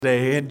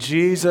In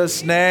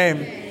Jesus'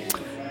 name.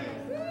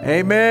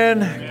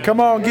 Amen. Come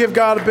on, give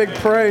God a big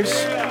praise.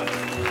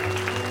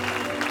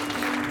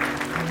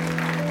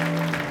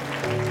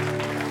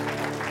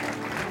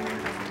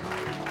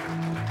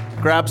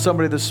 Grab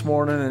somebody this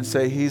morning and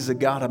say, He's the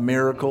God of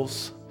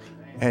miracles,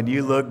 and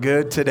you look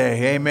good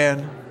today.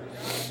 Amen.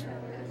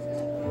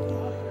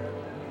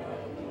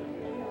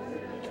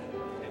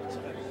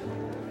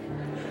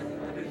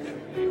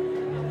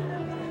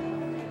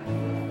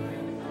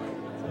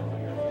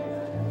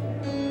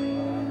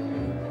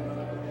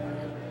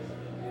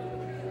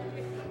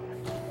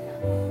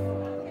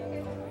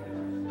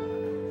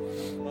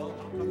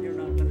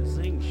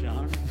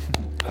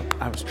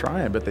 I was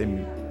trying, but they...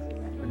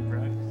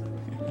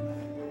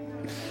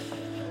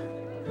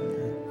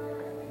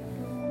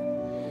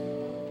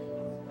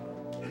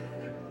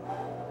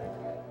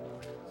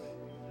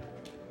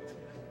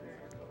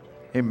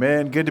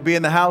 Amen. Good to be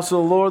in the house of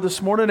the Lord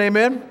this morning.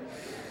 Amen.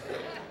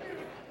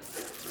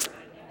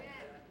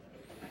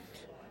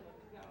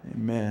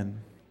 Amen.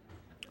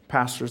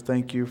 Pastors,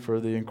 thank you for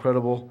the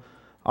incredible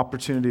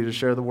opportunity to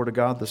share the Word of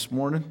God this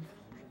morning.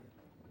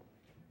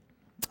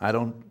 I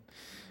don't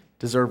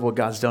deserve what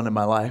God's done in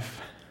my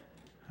life.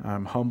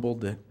 I'm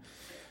humbled that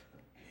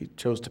He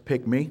chose to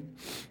pick me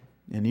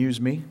and use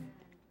me.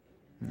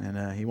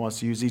 And He wants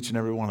to use each and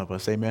every one of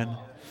us. Amen.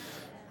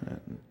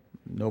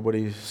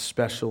 Nobody's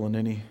special in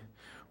any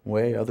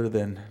way other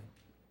than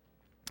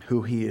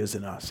who He is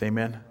in us.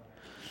 Amen.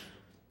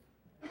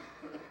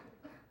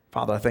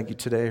 Father, I thank you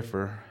today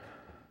for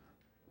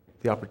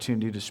the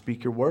opportunity to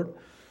speak your word.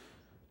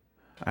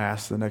 I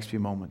ask the next few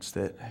moments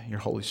that your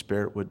Holy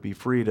Spirit would be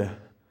free to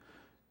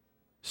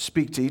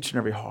speak to each and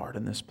every heart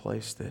in this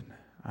place, that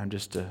I'm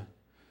just an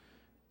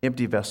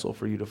empty vessel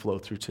for you to flow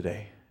through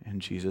today.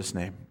 In Jesus'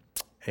 name,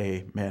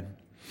 amen.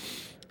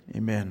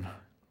 Amen.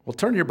 Well,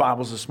 turn your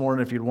Bibles this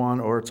morning if you'd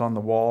want, or it's on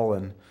the wall,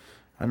 and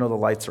I know the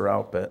lights are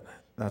out, but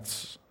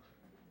that's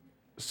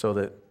so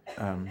that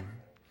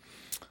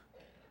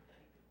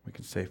we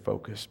can stay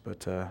focused.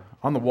 But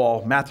on the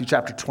wall, Matthew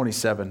chapter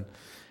 27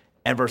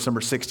 and verse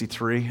number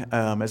 63.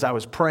 As I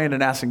was praying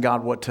and asking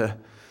God what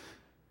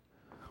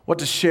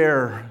to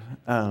share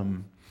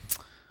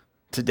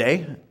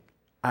today,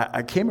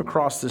 I came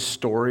across this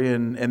story,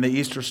 and the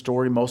Easter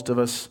story, most of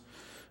us,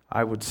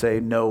 I would say,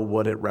 know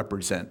what it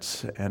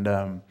represents.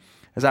 And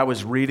as I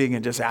was reading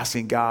and just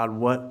asking God,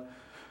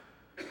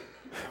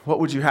 what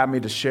would you have me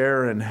to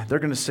share? And they're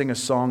going to sing a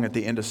song at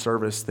the end of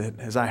service that,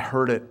 as I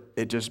heard it,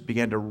 it just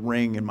began to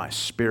ring in my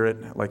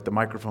spirit, like the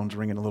microphone's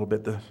ringing a little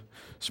bit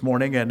this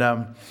morning. And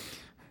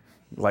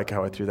like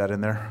how I threw that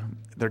in there.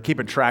 They're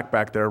keeping track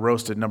back there.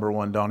 Roasted number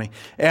one, Donnie.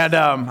 And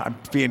I'm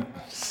being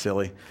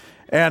silly.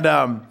 And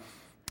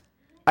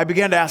I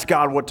began to ask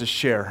God what to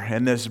share.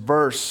 And this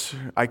verse,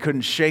 I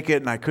couldn't shake it,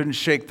 and I couldn't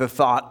shake the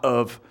thought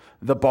of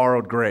the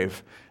borrowed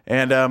grave.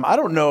 And I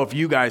don't know if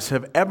you guys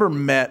have ever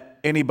met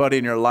anybody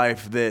in your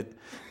life that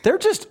they're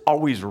just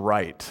always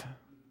right.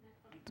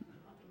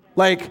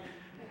 Like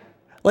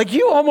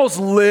you almost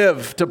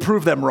live to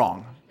prove them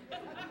wrong.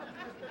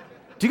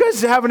 Do you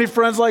guys have any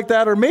friends like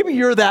that? Or maybe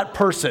you're that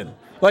person.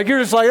 Like you're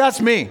just like,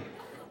 that's me.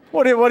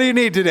 What do you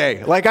need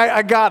today? Like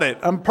I got it.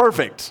 I'm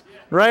perfect,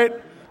 right?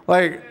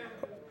 Like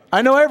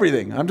I know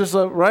everything. I'm just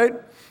right?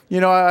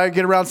 You know, I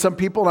get around some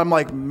people and I'm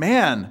like,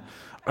 man,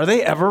 are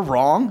they ever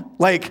wrong?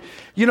 Like,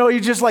 you know,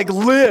 you just like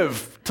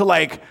live to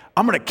like,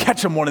 I'm going to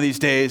catch them one of these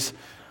days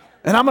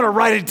and I'm going to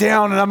write it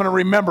down and I'm going to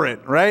remember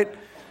it, right?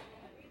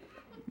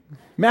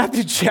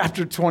 Matthew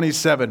chapter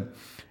 27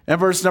 and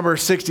verse number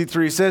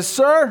 63 says,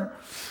 Sir,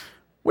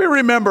 we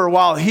remember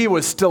while he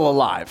was still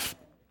alive,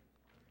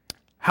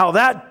 how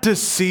that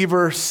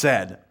deceiver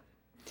said,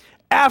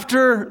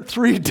 after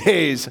 3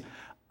 days,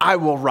 I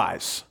will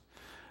rise.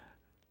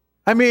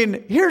 I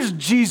mean, here's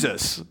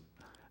Jesus,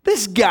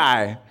 this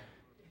guy,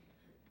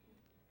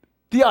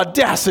 the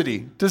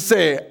audacity to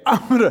say,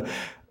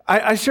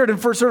 I shared in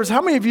first service,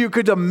 how many of you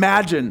could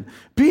imagine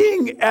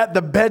being at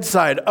the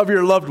bedside of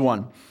your loved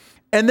one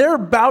and they're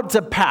about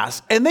to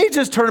pass and they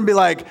just turn and be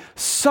like,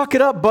 suck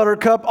it up,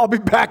 buttercup, I'll be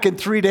back in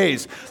 3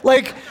 days.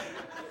 Like,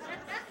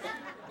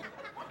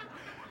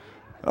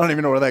 I don't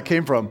even know where that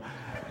came from.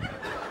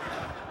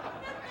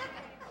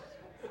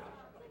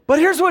 But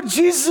here's what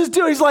Jesus is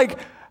doing. He's like,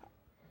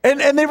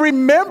 and they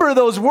remember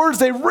those words.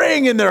 They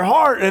ring in their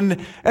heart. And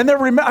they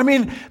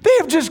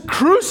have just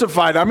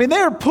crucified him. I mean, they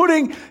are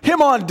putting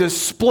him on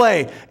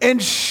display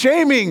and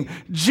shaming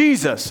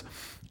Jesus.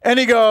 And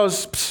he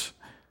goes,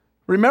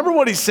 remember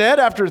what he said?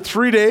 After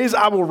 3 days,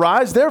 I will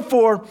rise.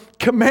 Therefore,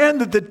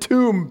 command that the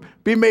tomb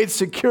be made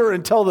secure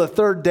until the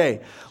third day,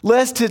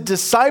 lest his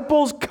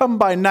disciples come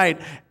by night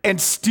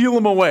and steal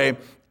him away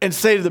and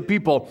say to the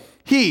people,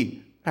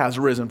 he has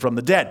risen from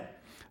the dead.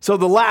 So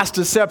the last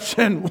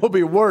deception will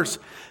be worse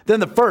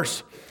than the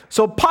first.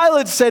 So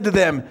Pilate said to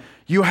them,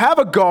 you have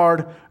a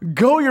guard,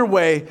 go your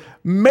way,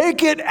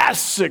 make it as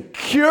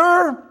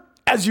secure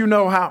as you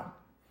know how.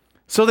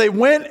 So they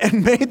went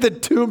and made the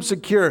tomb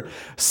secure,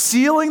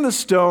 sealing the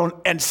stone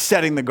and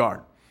setting the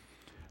guard.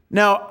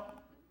 Now,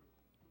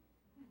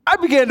 I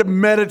began to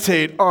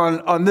meditate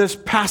on this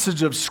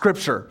passage of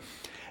Scripture.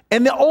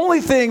 And the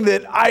only thing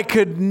that I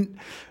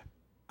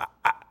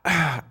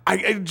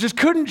just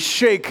couldn't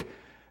shake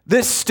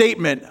this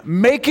statement: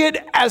 make it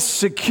as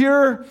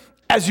secure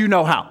as you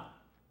know how.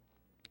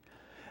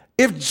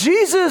 If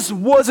Jesus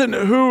wasn't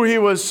who he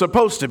was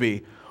supposed to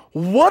be,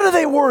 what are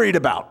they worried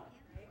about?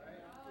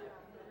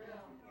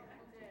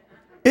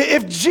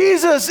 If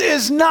Jesus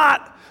is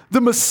not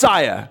the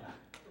Messiah,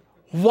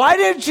 why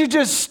didn't you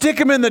just stick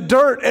him in the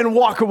dirt and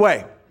walk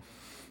away?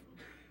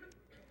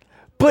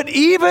 But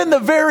even the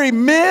very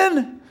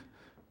men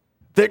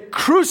that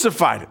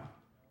crucified him,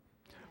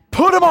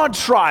 put him on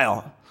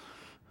trial,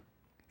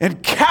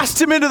 and cast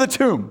him into the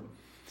tomb,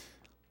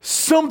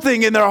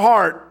 something in their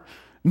heart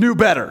knew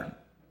better.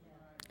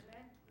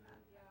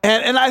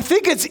 And I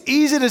think it's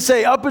easy to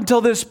say up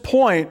until this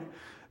point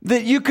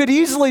that you could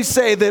easily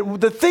say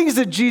that the things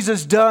that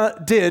Jesus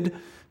did,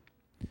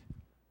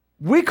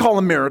 we call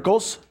them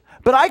miracles,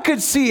 but I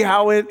could see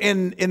how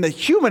in the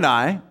human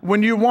eye,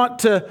 when you want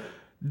to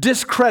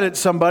discredit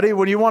somebody,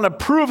 when you want to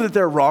prove that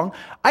they're wrong,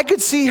 I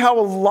could see how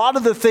a lot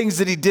of the things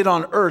that he did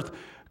on earth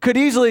could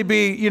easily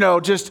be,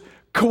 just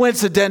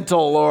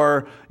coincidental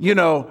or,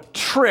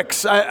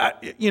 tricks.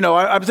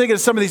 I'm thinking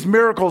of some of these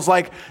miracles,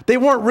 like they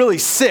weren't really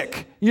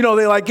sick.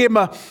 They gave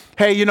him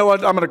hey, you know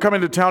what? I'm going to come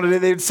into town today.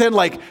 They'd send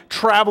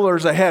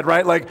travelers ahead,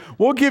 right? Like,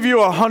 we'll give you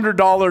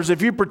 $100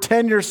 if you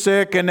pretend you're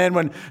sick. And then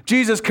when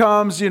Jesus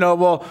comes,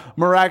 we'll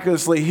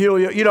miraculously heal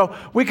you.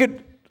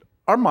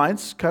 Our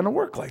minds kind of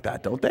work like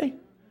that, don't they?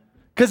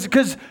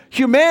 Because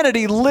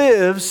humanity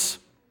lives,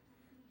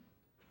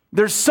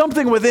 there's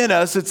something within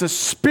us, it's a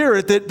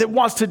spirit that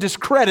wants to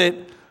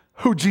discredit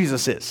who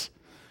Jesus is.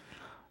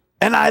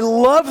 And I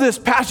love this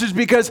passage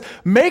because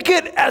make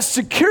it as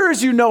secure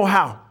as you know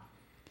how.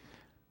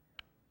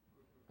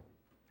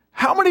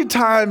 How many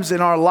times in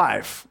our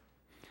life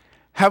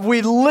have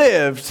we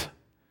lived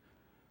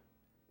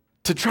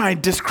to try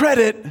and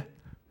discredit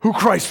who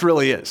Christ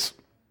really is?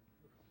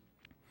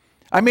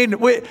 I mean,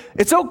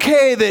 it's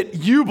okay that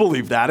you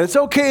believe that. It's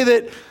okay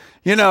that,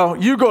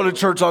 you go to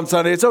church on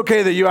Sunday. It's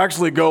okay that you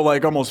actually go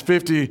almost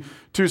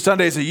 52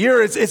 Sundays a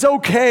year. It's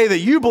okay that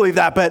you believe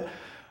that,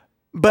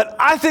 but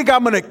I think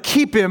I'm going to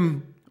keep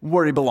him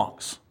where he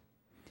belongs.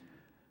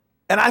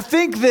 And I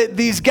think that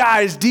these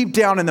guys deep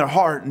down in their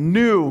heart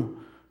knew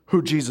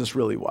who Jesus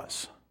really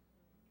was.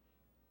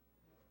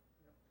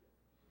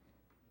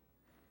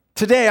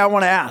 Today, I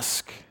want to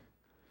ask,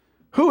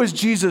 who is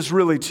Jesus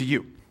really to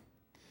you?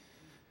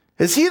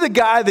 Is he the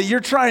guy that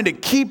you're trying to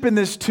keep in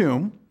this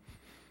tomb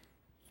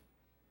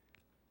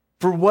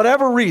for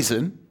whatever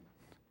reason?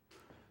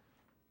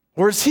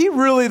 Or is he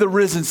really the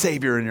risen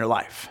Savior in your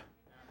life?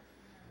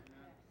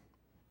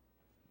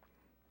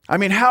 I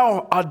mean,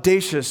 how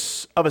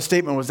audacious of a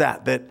statement was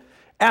that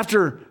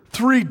after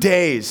 3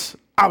 days,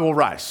 I will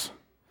rise.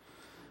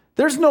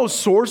 There's no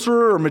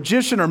sorcerer or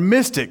magician or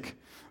mystic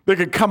that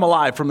could come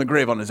alive from the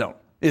grave on his own,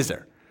 is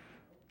there?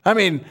 I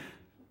mean,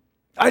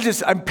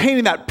 I'm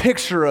painting that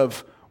picture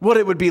of what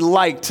it would be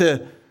like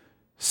to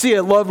see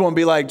a loved one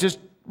be like, just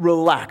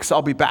relax,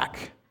 I'll be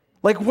back.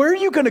 Where are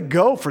you going to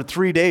go for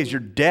 3 days? You're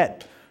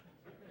dead.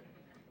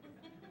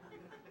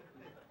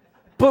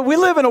 But we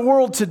live in a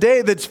world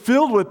today that's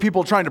filled with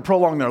people trying to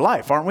prolong their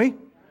life, aren't we?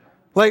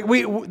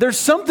 There's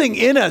something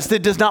in us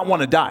that does not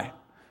want to die.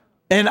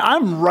 And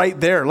I'm right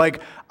there.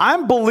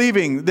 I'm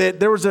believing that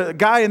there was a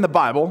guy in the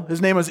Bible,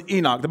 his name was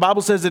Enoch. The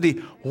Bible says that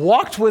he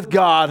walked with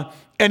God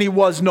and he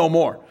was no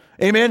more.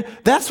 Amen?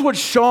 That's what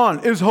Sean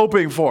is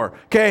hoping for,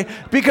 okay?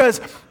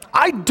 Because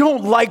I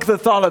don't like the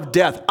thought of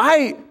death.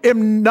 I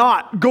am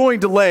not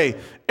going to lay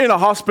in a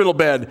hospital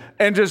bed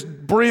and just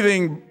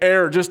breathing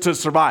air just to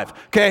survive,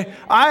 okay?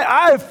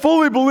 I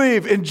fully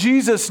believe in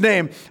Jesus'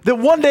 name that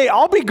one day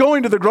I'll be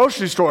going to the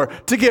grocery store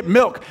to get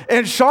milk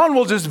and Sean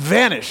will just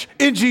vanish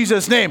in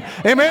Jesus' name,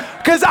 amen?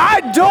 Because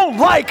I don't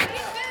like...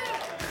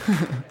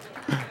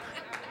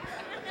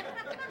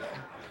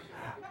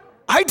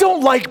 I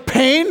don't like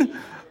pain.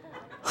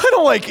 I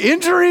don't like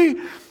injury.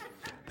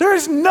 There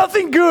is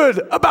nothing good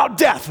about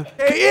death.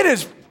 It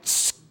is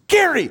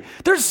scary.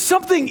 There's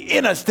something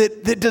in us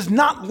that does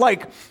not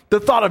like the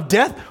thought of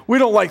death. We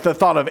don't like the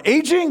thought of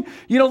aging.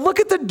 Look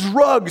at the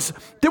drugs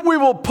that we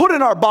will put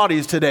in our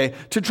bodies today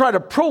to try to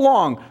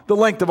prolong the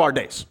length of our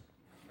days.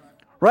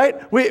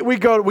 Right?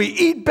 We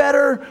eat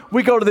better.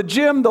 We go to the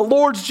gym, the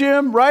Lord's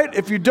gym, right?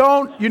 If you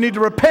don't, you need to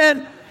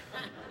repent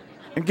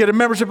and get a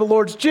membership at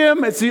Lord's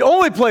gym. It's the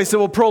only place that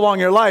will prolong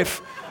your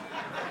life.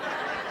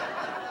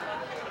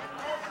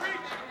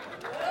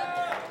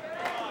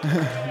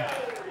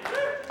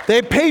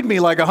 They paid me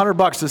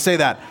 $100 to say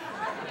that.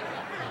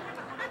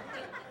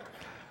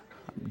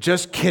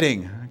 Just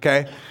kidding,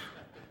 okay?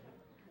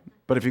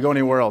 But if you go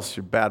anywhere else,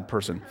 you're a bad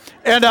person.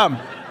 And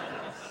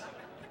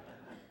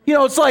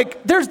it's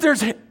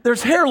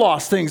there's hair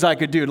loss things I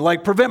could do to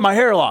prevent my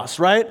hair loss,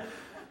 right?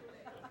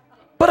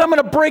 But I'm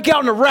gonna break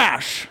out in a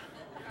rash.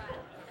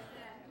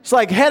 It's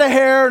head of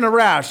hair and a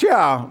rash.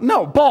 Yeah,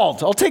 no,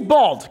 bald. I'll take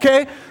bald,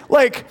 okay?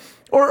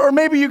 Or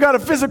maybe you got a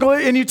physical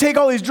and you take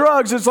all these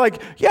drugs. It's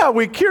like, yeah,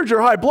 we cured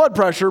your high blood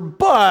pressure,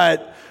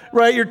 but,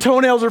 right, your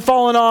toenails are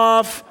falling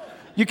off.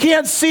 You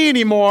can't see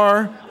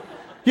anymore.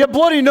 You have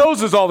bloody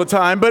noses all the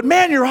time, but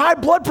man, your high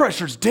blood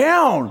pressure's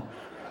down.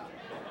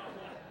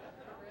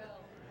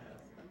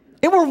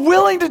 And we're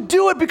willing to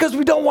do it because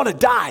we don't want to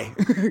die.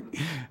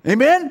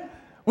 Amen?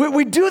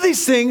 We do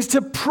these things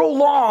to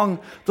prolong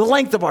the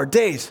length of our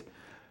days.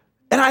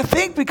 And I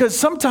think because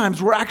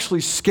sometimes we're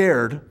actually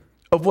scared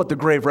of what the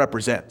grave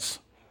represents.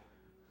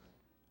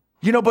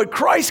 But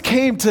Christ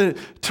came to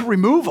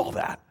remove all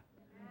that.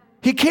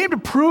 He came to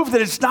prove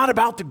that it's not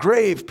about the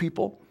grave,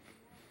 people.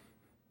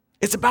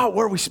 It's about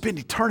where we spend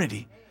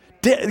eternity.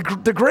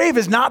 The grave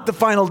is not the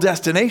final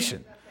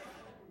destination.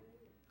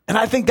 And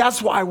I think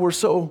that's why we're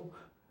so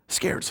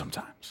scared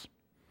sometimes.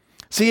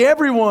 See,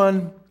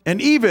 everyone,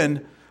 and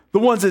even the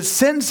ones that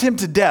sentenced him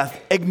to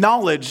death,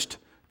 acknowledged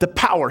the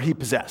power he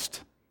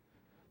possessed.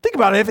 Think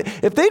about it.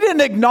 If they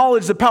didn't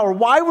acknowledge the power,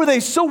 why were they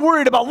so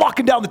worried about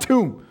locking down the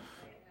tomb?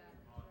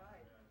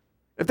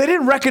 If they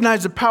didn't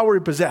recognize the power he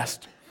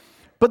possessed.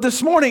 But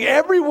this morning,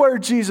 everywhere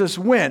Jesus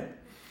went,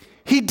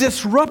 he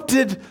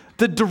disrupted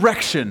the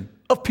direction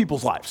of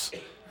people's lives.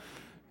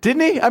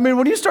 Didn't he? I mean,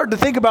 when you start to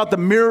think about the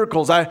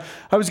miracles, I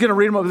was going to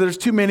read them, but there's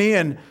too many.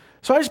 And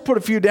so I just put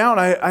a few down.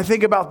 I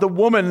think about the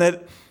woman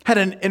that had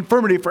an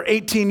infirmity for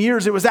 18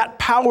 years. It was that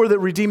power that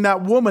redeemed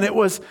that woman. It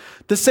was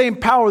the same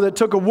power that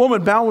took a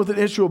woman bound with an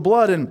issue of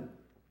blood and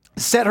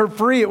set her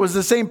free. It was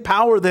the same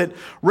power that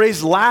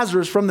raised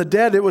Lazarus from the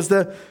dead. It was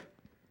the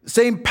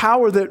same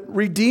power that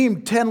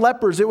redeemed 10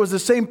 lepers. It was the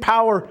same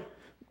power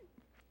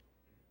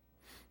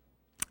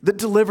that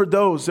delivered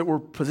those that were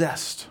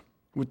possessed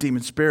with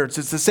demon spirits.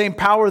 It's the same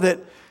power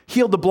that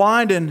healed the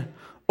blind and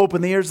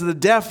opened the ears of the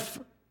deaf.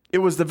 It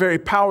was the very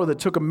power that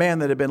took a man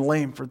that had been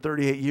lame for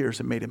 38 years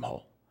and made him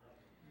whole.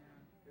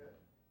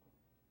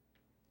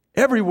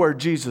 Everywhere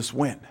Jesus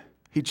went,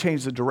 he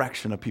changed the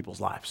direction of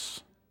people's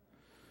lives.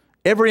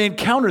 Every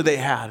encounter they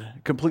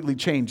had completely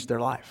changed their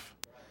life.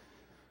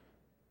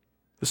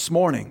 This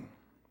morning,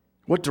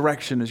 what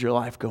direction is your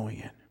life going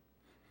in?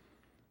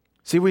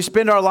 See, we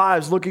spend our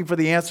lives looking for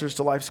the answers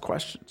to life's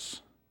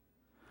questions.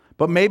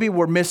 But maybe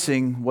we're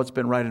missing what's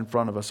been right in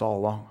front of us all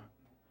along.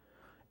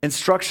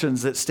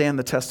 Instructions that stand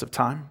the test of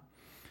time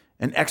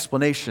and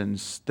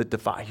explanations that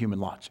defy human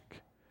logic.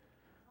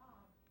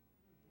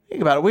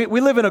 Think about it.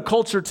 We live in a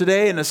culture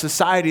today in a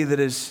society that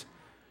is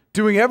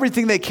doing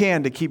everything they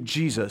can to keep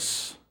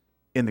Jesus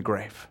in the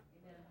grave.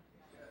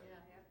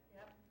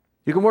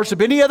 You can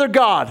worship any other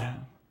god,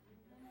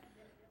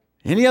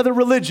 any other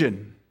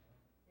religion,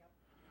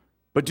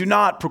 but do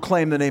not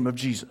proclaim the name of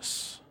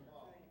Jesus.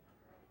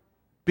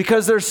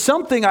 Because there's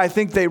something I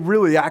think they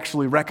really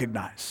actually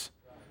recognize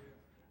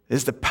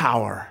is the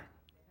power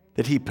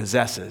that he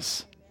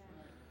possesses.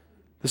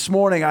 This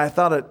morning, I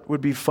thought it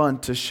would be fun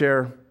to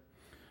share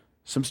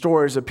some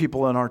stories of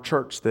people in our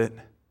church that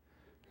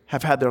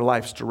have had their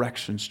life's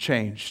directions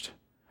changed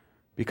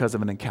because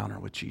of an encounter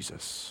with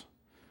Jesus.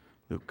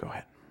 Luke, go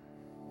ahead.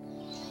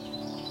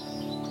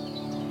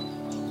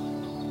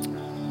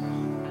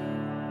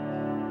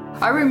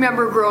 I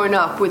remember growing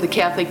up with a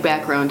Catholic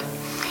background,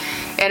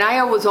 and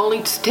I was only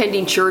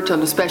attending church on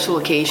the special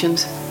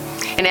occasions.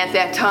 And at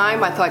that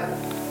time, I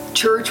thought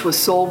church was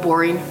so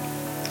boring.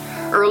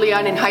 Early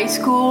on in high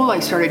school, I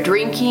started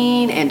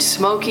drinking and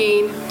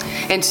smoking,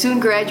 and soon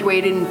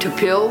graduated into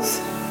pills,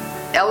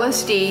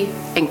 LSD,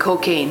 and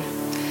cocaine,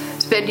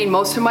 spending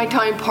most of my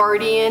time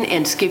partying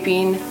and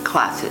skipping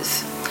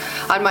classes.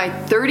 On my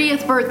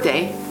 30th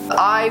birthday,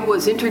 I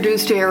was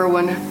introduced to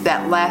heroin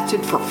that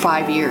lasted for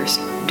 5 years.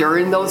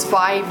 During those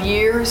 5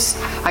 years,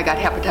 I got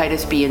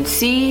hepatitis B and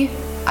C.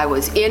 I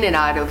was in and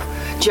out of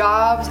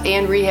jobs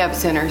and rehab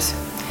centers.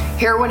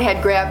 Heroin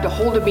had grabbed a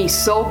hold of me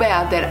so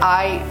bad that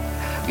I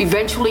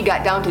eventually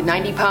got down to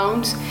 90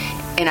 pounds,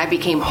 and I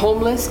became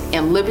homeless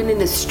and living in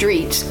the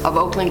streets of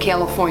Oakland,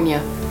 California.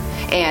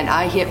 And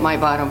I hit my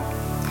bottom.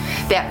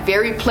 That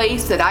very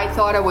place that I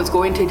thought I was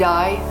going to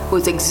die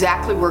was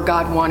exactly where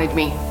God wanted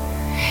me.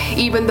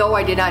 Even though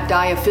I did not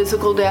die a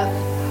physical death,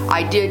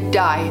 I did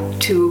die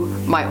to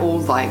my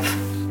old life.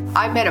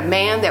 I met a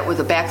man that was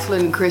a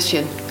backslidden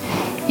Christian.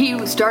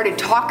 He started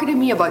talking to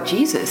me about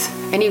Jesus,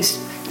 and he was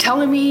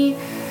telling me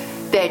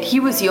that he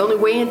was the only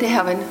way into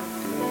heaven,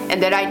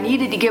 and that I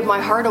needed to give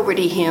my heart over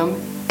to him,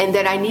 and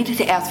that I needed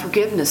to ask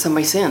forgiveness of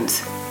my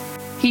sins.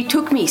 He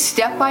took me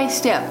step by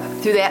step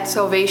through that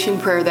salvation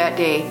prayer that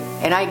day,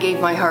 and I gave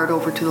my heart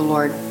over to the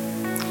Lord.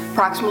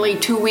 Approximately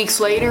 2 weeks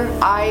later,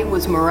 I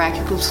was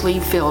miraculously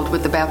filled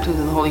with the baptism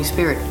of the Holy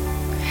Spirit.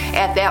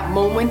 At that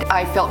moment,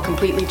 I felt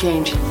completely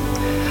changed.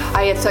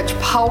 I had such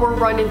power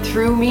running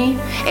through me,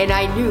 and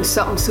I knew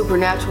something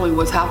supernaturally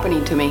was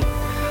happening to me.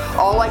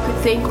 All I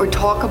could think or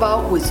talk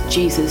about was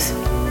Jesus.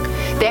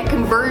 That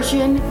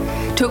conversion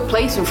took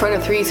place in front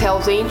of 3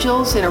 Hells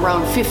Angels and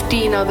around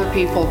 15 other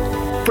people.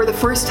 For the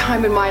first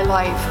time in my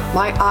life,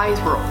 my eyes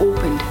were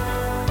opened.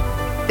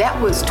 That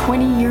was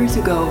 20 years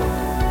ago,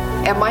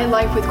 and my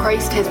life with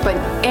Christ has been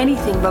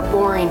anything but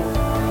boring.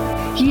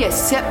 He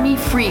has set me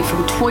free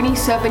from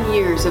 27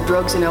 years of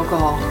drugs and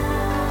alcohol.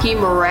 He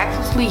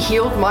miraculously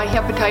healed my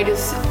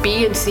hepatitis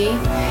B and C.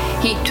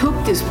 He took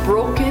this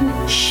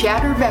broken,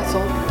 shattered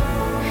vessel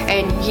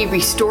and He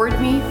restored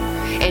me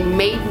and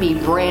made me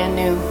brand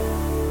new.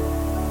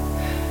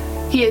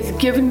 He has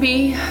given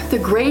me the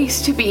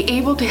grace to be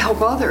able to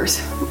help others,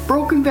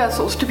 broken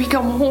vessels, to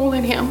become whole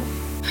in Him.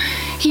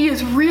 He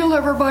is real,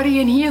 everybody,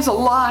 and He is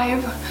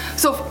alive.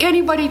 So if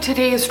anybody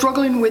today is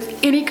struggling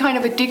with any kind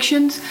of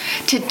addictions,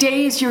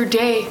 today is your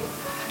day.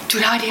 Do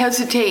not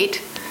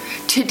hesitate.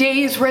 Today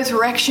is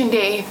Resurrection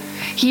Day.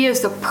 He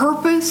is the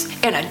purpose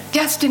and a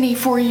destiny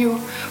for you,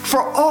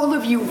 for all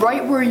of you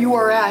right where you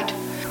are at.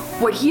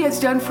 What He has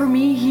done for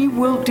me, He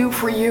will do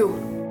for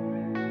you.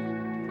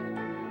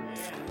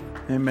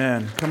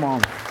 Amen. Come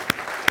on.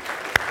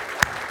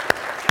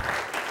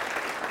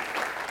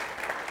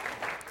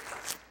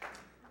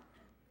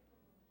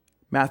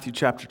 Matthew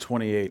chapter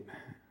 28.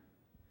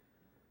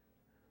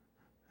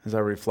 As I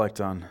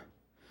reflect on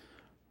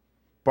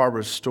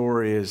Barbara's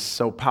story, is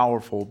so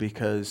powerful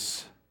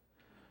because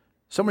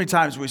so many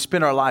times we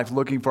spend our life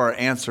looking for our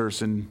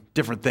answers in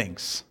different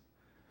things,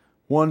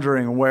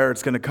 wondering where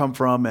it's going to come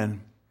from.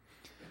 And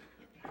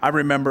I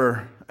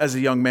remember as a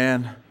young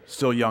man,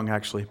 still young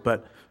actually,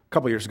 but a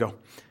couple years ago,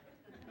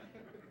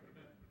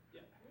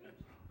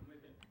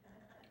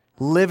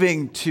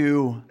 living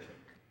to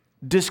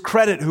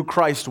discredit who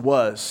Christ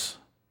was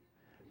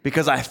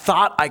because I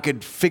thought I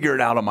could figure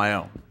it out on my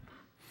own.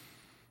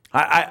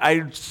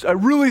 I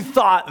really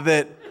thought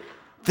that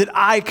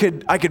I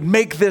could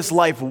make this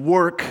life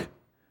work,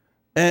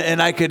 and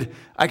I could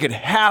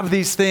have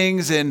these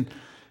things and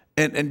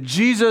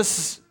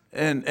Jesus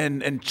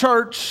and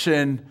church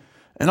and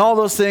all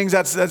those things.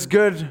 That's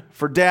good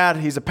for Dad.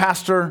 He's a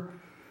pastor,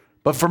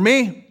 but for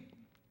me,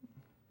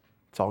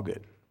 it's all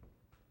good.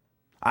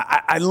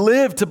 I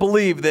live to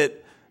believe that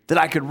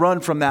I could run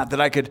from that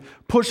I could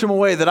push him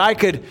away, that I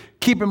could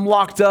keep him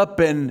locked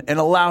up and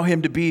allow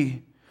him to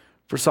be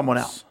for someone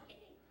else.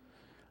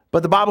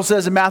 But the Bible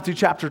says in Matthew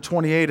chapter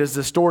 28, as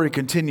the story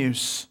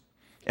continues,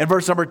 in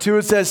verse number 2,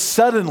 it says,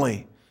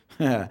 suddenly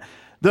the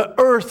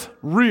earth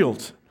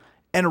reeled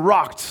and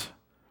rocked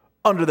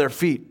under their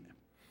feet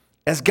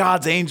as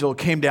God's angel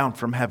came down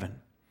from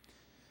heaven.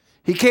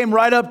 He came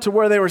right up to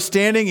where they were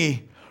standing.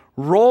 He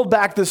rolled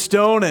back the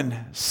stone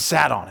and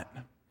sat on it.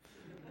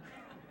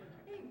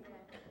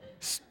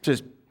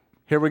 Just,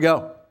 here we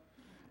go.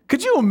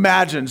 Could you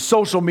imagine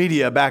social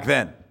media back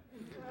then?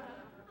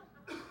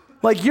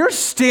 Like, you're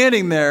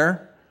standing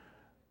there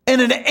and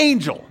an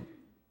angel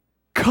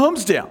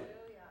comes down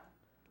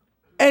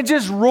and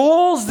just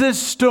rolls this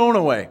stone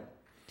away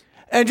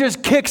and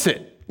just kicks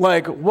it.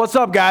 Like, what's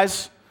up,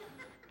 guys?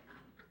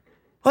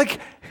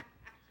 Like,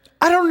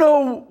 I don't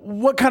know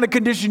what kind of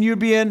condition you'd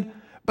be in,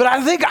 but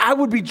I think I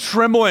would be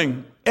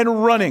trembling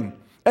and running.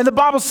 And the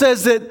Bible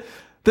says that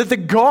the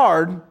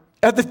guard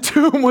at the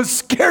tomb was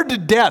scared to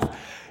death.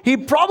 He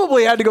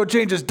probably had to go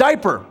change his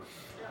diaper.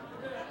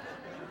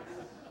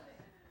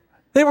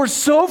 They were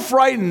so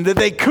frightened that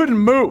they couldn't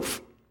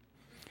move.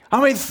 I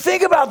mean,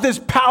 think about this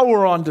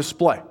power on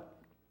display.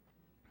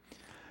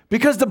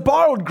 Because the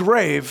borrowed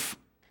grave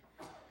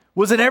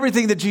was in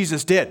everything that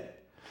Jesus did.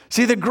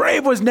 See, the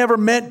grave was never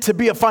meant to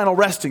be a final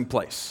resting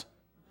place.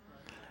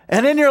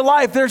 And in your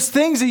life, there's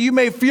things that you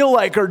may feel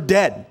like are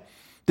dead,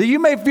 that you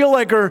may feel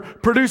like are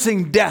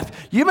producing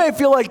death. You may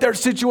feel like there's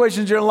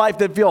situations in your life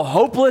that feel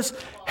hopeless,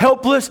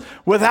 helpless,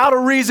 without a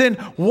reason.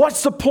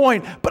 What's the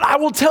point? But I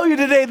will tell you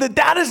today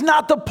that is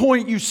not the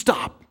point you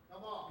stop.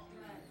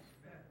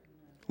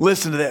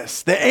 Listen to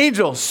this. The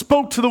angel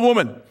spoke to the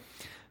woman.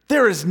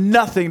 There is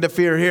nothing to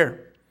fear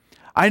here.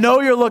 I know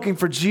you're looking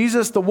for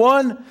Jesus, the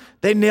one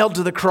they nailed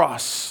to the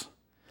cross,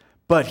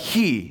 but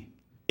He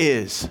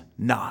is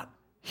not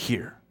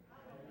here.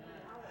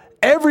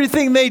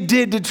 Everything they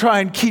did to try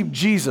and keep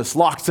Jesus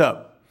locked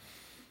up,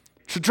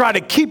 to try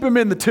to keep Him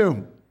in the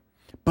tomb,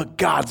 but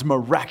God's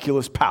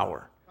miraculous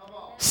power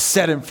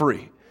set Him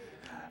free.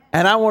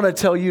 And I want to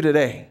tell you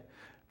today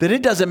that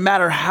it doesn't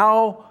matter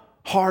how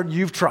hard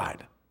you've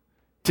tried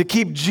to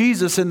keep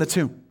Jesus in the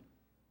tomb,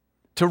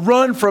 to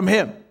run from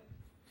Him,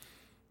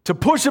 to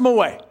push Him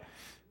away.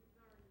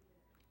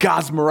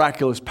 God's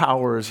miraculous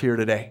power is here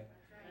today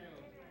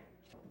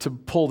to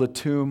pull the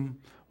tomb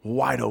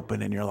wide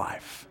open in your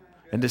life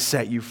and to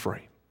set you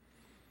free.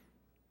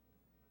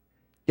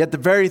 Yet the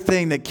very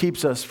thing that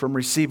keeps us from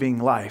receiving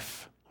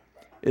life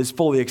is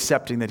fully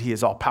accepting that He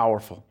is all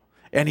powerful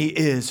and He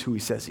is who He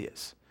says He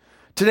is.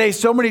 Today,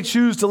 so many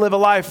choose to live a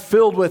life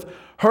filled with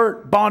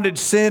hurt, bondage,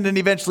 sin, and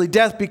eventually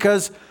death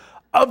because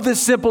of this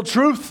simple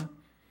truth,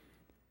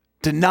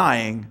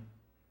 denying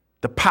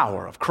the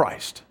power of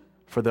Christ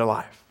for their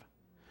life.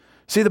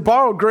 See, the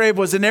borrowed grave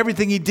was in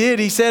everything He did.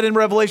 He said in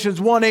Revelations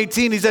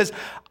 1:18, He says,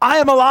 I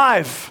am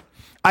alive.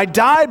 I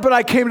died, but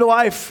I came to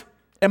life,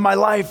 and my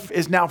life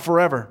is now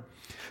forever.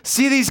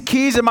 See these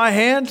keys in my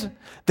hand?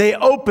 They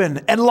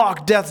open and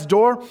lock death's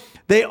door.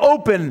 They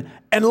open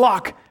and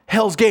lock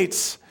hell's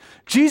gates.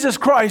 Jesus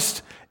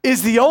Christ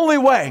is the only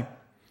way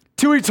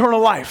to eternal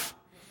life.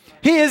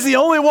 He is the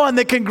only one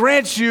that can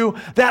grant you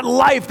that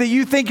life that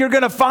you think you're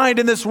going to find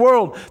in this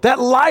world, that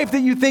life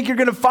that you think you're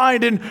going to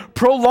find in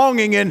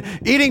prolonging and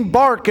eating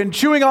bark and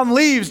chewing on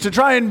leaves to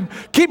try and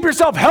keep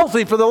yourself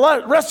healthy for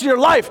the rest of your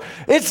life.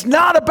 It's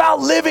not about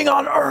living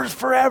on earth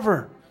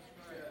forever.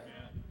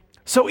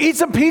 So eat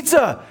some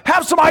pizza,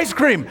 have some ice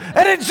cream,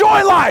 and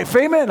enjoy life.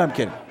 Amen. I'm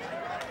kidding.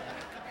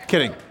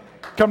 Kidding.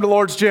 Come to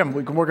Lord's Gym.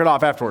 We can work it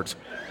off afterwards.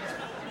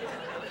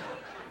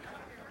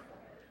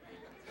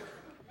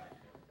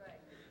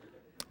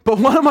 But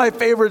one of my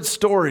favorite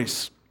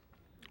stories,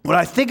 when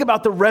I think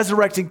about the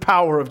resurrecting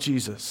power of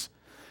Jesus,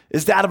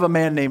 is that of a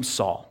man named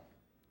Saul.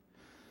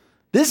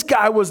 This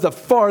guy was the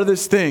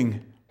farthest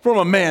thing from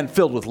a man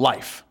filled with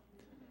life.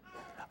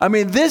 I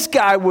mean, this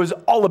guy was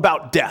all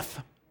about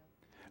death.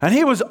 And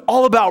he was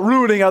all about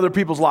ruining other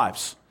people's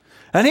lives.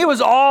 And he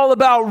was all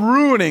about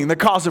ruining the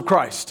cause of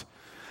Christ.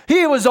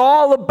 He was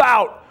all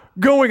about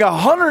going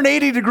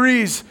 180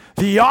 degrees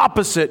the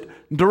opposite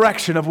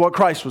direction of what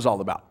Christ was all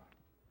about.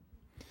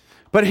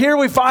 But here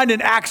we find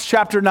in Acts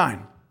chapter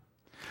 9,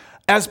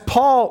 as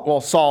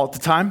Saul at the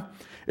time,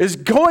 is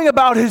going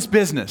about his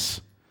business,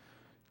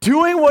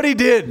 doing what he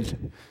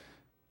did,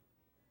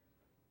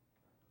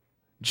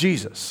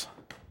 Jesus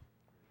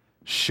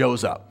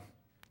shows up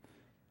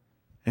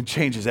and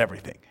changes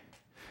everything.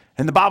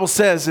 And the Bible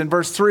says in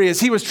verse 3, as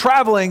he was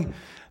traveling,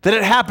 that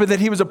it happened that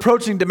he was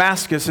approaching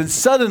Damascus, and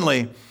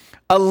suddenly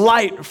a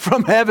light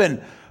from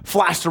heaven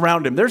flashed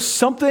around him. There's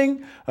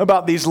something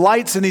about these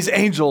lights and these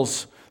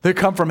angels that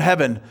come from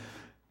heaven.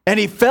 And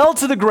he fell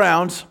to the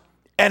ground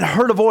and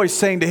heard a voice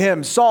saying to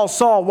him, Saul,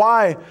 Saul,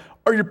 why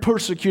are you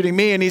persecuting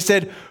me? And he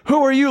said,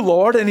 who are you,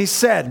 Lord? And he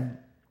said,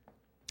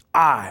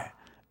 I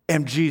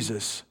am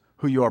Jesus,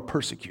 who you are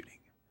persecuting.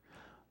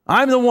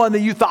 I'm the one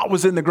that you thought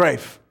was in the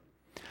grave.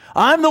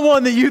 I'm the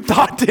one that you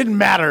thought didn't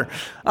matter.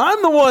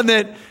 I'm the one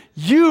that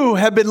you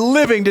have been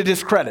living to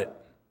discredit.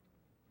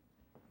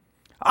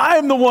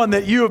 I'm the one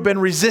that you have been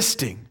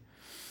resisting.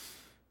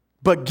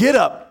 But get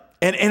up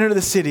and enter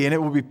the city, and it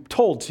will be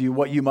told to you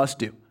what you must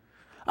do.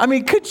 I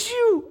mean, could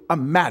you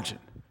imagine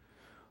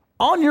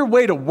on your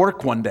way to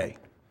work one day,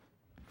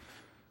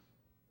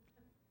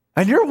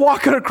 and you're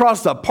walking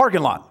across the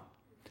parking lot,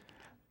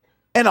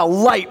 and a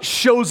light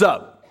shows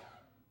up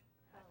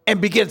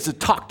and begins to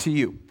talk to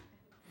you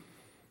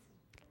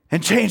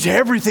and change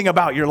everything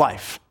about your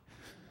life?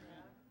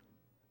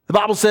 The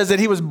Bible says that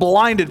he was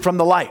blinded from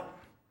the light.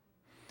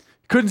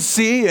 Couldn't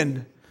see,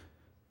 and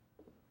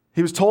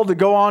he was told to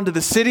go on to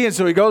the city, and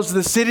so he goes to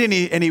the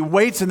city, and he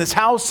waits in this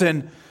house,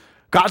 and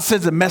God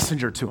sends a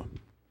messenger to him.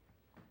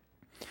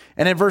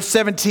 And in verse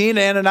 17,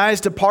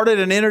 Ananias departed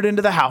and entered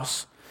into the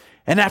house,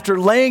 and after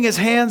laying his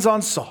hands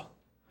on Saul,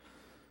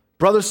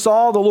 Brother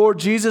Saul, the Lord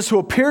Jesus, who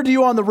appeared to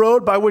you on the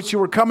road by which you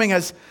were coming,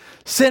 has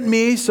sent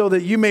me so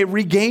that you may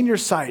regain your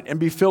sight and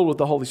be filled with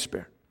the Holy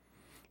Spirit.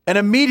 And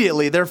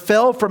immediately there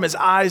fell from his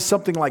eyes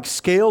something like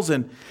scales,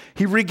 and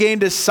he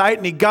regained his sight,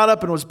 and he got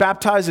up and was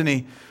baptized, and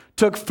he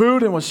took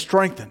food and was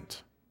strengthened.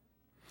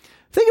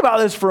 Think about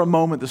this for a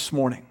moment this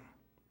morning.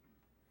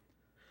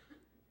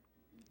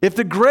 If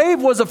the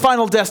grave was a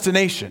final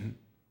destination,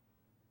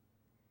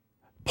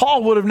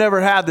 Paul would have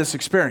never had this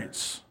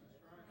experience.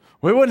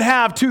 We wouldn't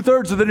have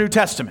 2/3 of the New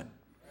Testament.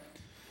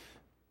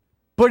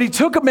 But he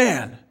took a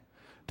man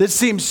that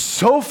seemed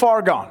so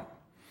far gone,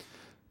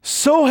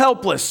 so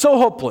helpless, so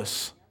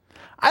hopeless.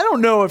 I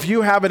don't know if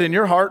you have it in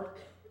your heart,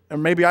 or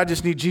maybe I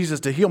just need Jesus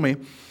to heal me.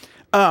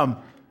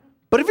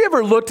 But have you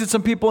ever looked at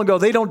some people and go,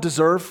 they don't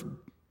deserve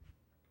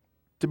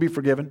to be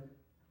forgiven?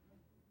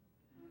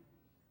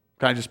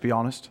 Can I just be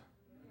honest?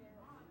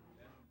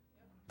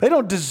 They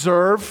don't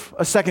deserve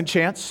a second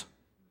chance.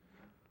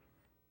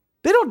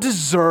 They don't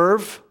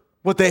deserve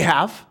what they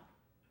have.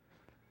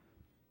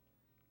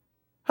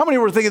 How many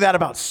were thinking that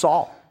about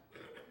Saul?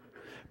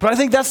 But I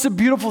think that's the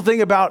beautiful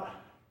thing about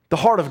the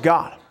heart of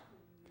God.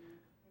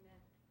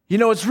 You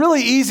know, it's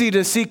really easy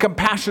to see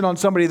compassion on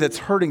somebody that's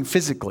hurting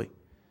physically.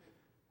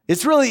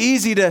 It's really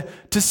easy to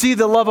see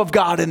the love of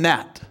God in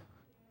that.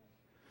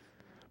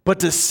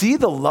 But to see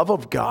the love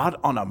of God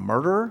on a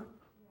murderer?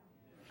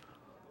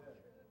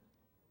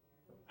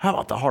 How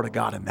about the heart of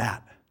God in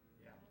that?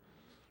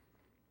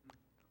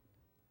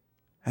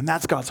 And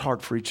that's God's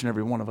heart for each and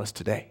every one of us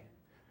today.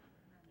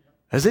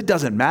 As it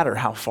doesn't matter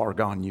how far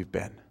gone you've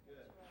been.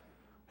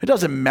 It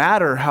doesn't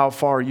matter how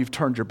far you've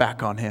turned your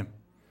back on him.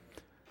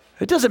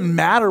 It doesn't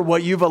matter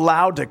what you've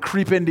allowed to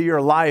creep into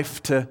your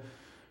life to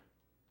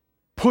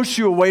push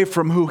you away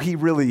from who he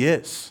really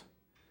is.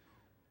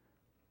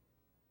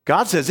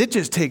 God says it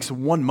just takes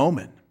one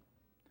moment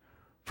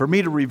for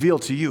me to reveal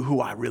to you who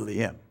I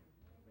really am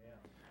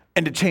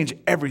and to change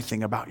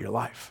everything about your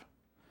life.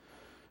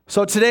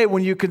 So today,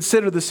 when you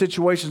consider the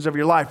situations of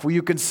your life, will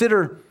you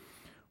consider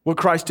what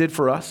Christ did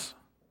for us?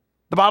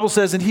 The Bible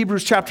says in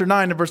Hebrews chapter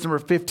 9 and verse number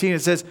 15, it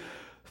says,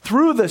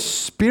 through the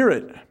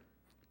Spirit,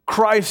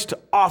 Christ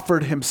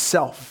offered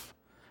himself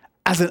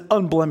as an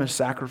unblemished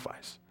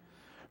sacrifice,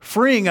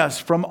 freeing us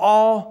from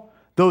all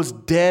those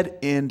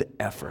dead-end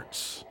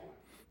efforts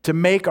to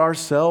make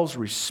ourselves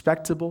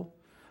respectable,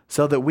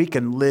 so that we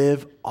can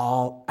live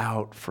all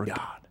out for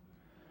God.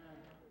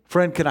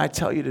 Friend, can I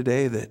tell you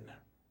today that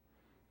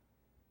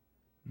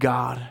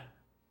God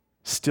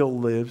still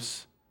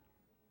lives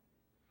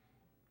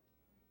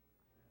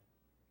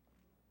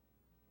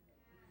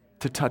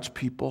to touch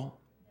people,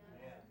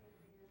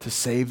 to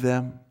save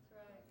them,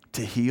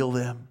 to heal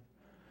them,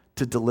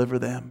 to deliver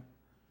them,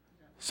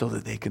 so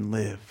that they can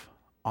live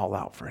all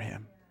out for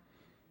him.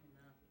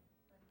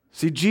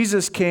 See,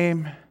 Jesus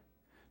came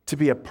to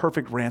be a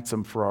perfect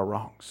ransom for our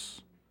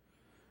wrongs.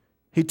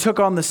 He took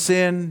on the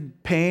sin,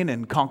 pain,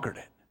 and conquered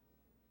it.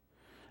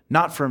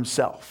 Not for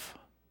himself,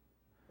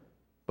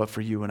 but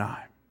for you and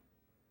I.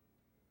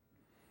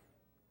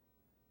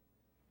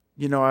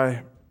 You know,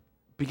 I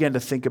began to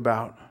think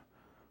about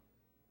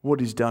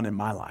what he's done in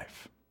my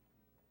life.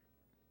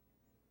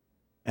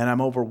 And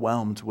I'm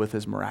overwhelmed with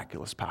his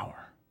miraculous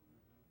power.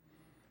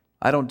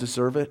 I don't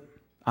deserve it.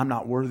 I'm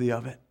not worthy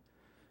of it.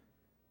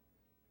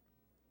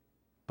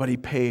 But he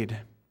paid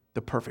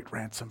the perfect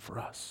ransom for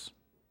us.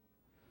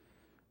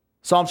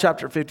 Psalm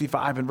chapter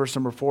 55 and verse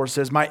number 4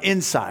 says, "My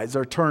insides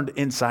are turned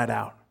inside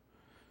out.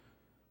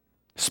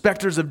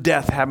 Specters of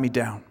death have me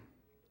down,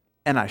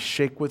 and I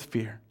shake with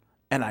fear,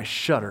 and I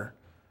shudder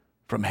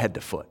from head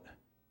to foot.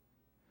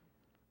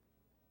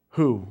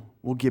 Who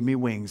will give me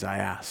wings, I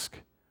ask?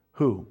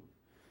 Who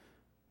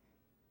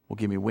will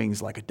give me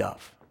wings like a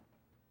dove?"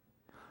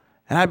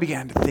 And I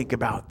began to think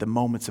about the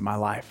moments in my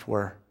life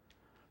where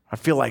I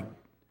feel like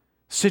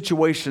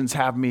situations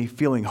have me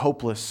feeling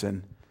hopeless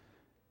and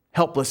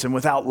helpless and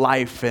without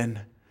life. And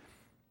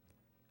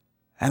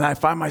I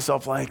find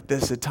myself like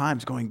this at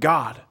times going,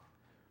 God,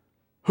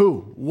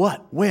 who,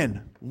 what,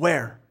 when,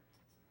 where?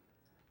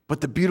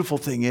 But the beautiful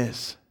thing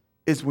is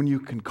when you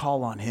can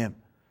call on him,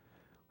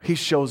 he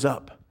shows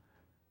up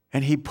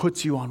and he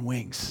puts you on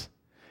wings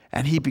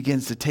and he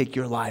begins to take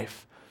your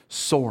life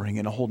soaring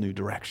in a whole new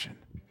direction.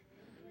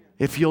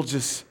 If you'll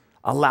just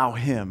allow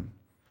him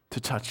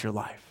to touch your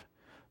life.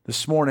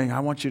 This morning,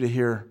 I want you to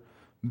hear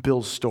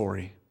Bill's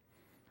story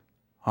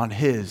on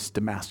his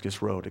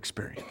Damascus Road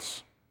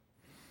experience.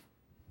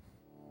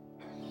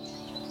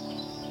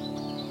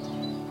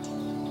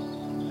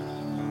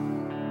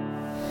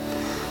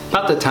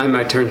 About the time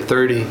I turned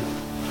 30,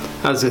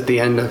 I was at the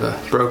end of a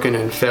broken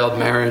and failed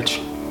marriage.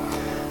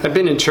 I'd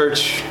been in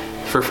church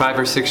for 5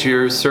 or 6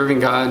 years, serving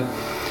God,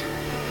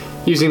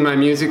 using my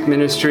music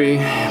ministry,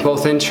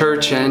 both in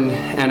church and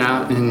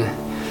out in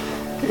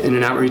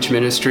an outreach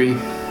ministry.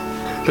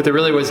 But there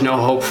really was no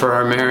hope for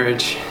our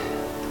marriage.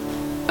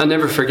 I'll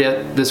never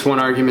forget this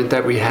one argument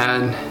that we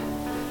had.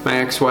 My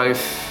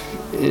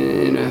ex-wife,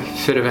 in a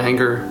fit of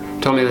anger,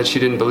 told me that she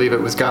didn't believe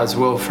it was God's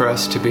will for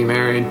us to be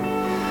married.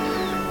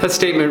 That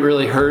statement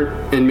really hurt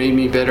and made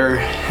me bitter,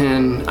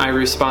 and I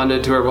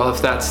responded to her, well,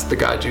 if that's the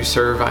God you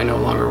serve, I no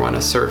longer want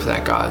to serve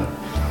that God.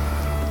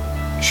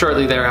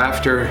 Shortly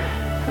thereafter,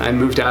 I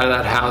moved out of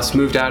that house,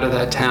 moved out of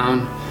that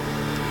town,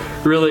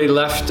 really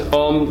left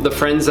all the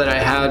friends that I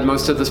had,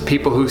 most of the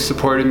people who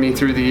supported me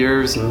through the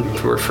years and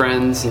who were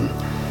friends, and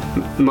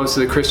most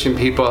of the Christian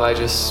people I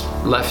just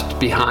left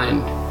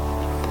behind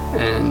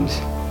and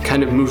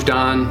kind of moved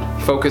on,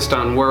 focused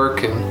on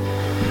work, and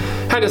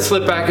had to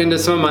slip back into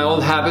some of my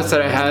old habits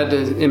that I had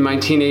in my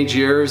teenage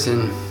years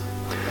and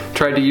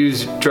tried to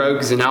use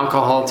drugs and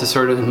alcohol to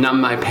sort of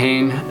numb my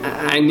pain.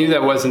 I knew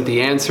that wasn't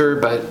the answer,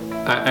 but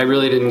I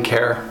really didn't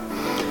care.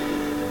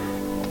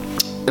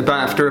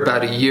 After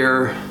about a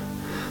year,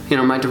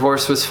 my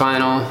divorce was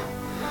final.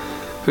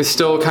 I was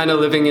still kind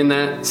of living in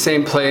that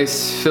same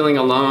place, feeling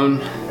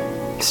alone,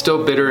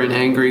 still bitter and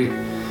angry.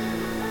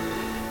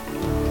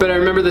 But I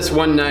remember this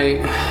one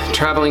night,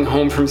 traveling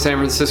home from San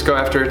Francisco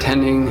after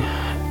attending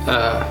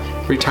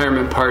a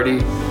retirement party.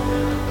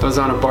 I was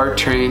on a BART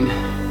train.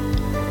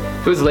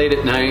 It was late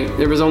at night.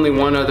 There was only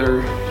one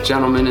other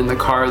gentleman in the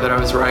car that I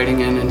was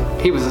riding in,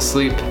 and he was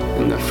asleep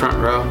in the front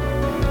row.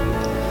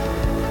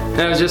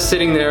 And I was just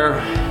sitting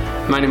there,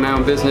 minding my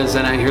own business,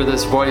 and I hear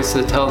this voice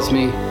that tells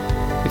me,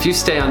 if you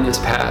stay on this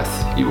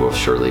path, you will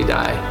surely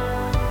die.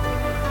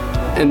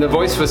 And the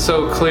voice was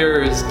so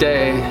clear as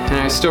day, and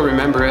I still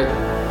remember it,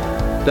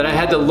 that I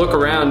had to look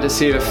around to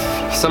see if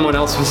someone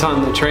else was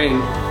on the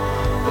train.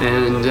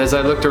 And as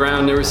I looked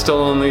around, there was still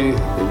only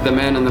the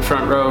man in the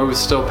front row who was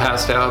still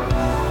passed out.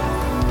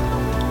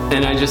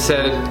 And I just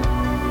said,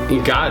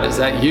 God, is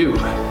that you?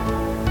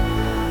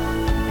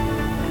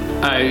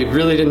 I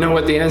really didn't know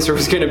what the answer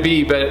was going to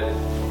be, but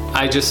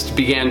I just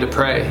began to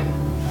pray.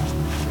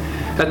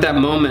 At that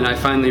moment, I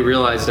finally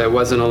realized I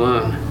wasn't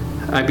alone.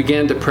 I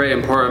began to pray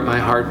and pour out my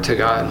heart to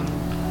God.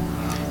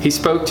 He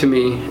spoke to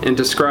me and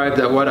described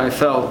that what I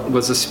felt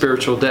was a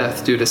spiritual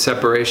death due to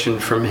separation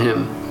from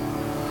Him.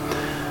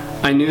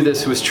 I knew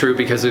this was true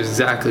because it was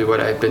exactly what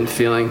I had been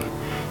feeling.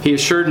 He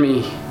assured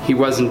me He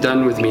wasn't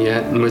done with me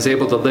yet and was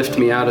able to lift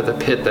me out of the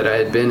pit that I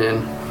had been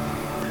in.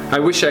 I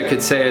wish I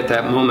could say at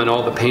that moment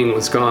all the pain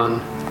was gone.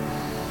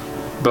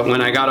 But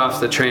when I got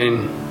off the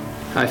train,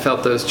 I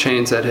felt those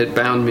chains that had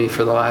bound me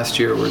for the last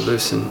year were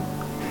loosened.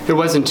 It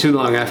wasn't too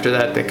long after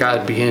that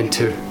God began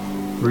to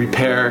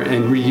repair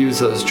and reuse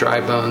those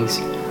dry bones.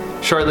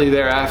 Shortly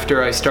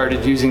thereafter, I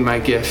started using my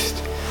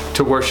gift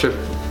to worship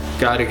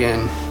God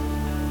again.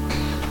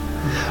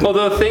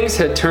 Although things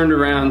had turned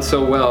around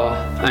so well,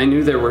 I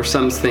knew there were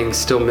some things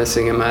still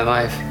missing in my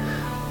life.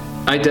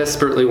 I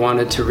desperately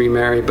wanted to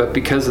remarry, but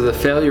because of the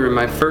failure in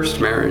my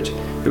first marriage,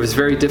 it was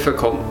very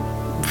difficult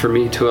for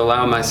me to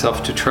allow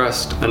myself to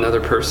trust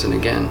another person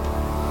again.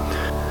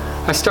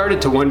 I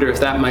started to wonder if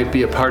that might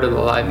be a part of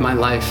my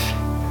life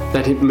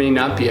that he may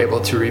not be able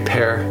to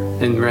repair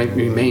and might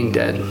remain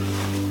dead.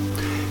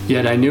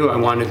 Yet I knew I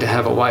wanted to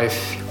have a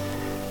wife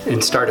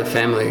and start a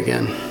family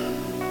again.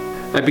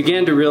 I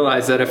began to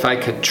realize that if I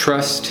could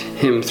trust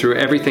him through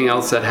everything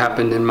else that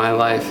happened in my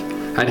life,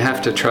 I'd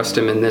have to trust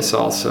him in this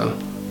also.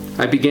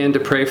 I began to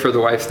pray for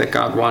the wife that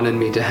God wanted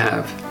me to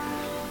have.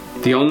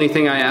 The only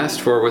thing I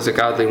asked for was a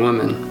godly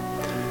woman.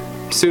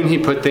 Soon he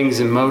put things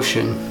in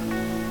motion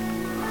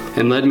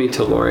and led me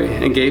to Lori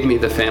and gave me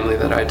the family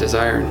that I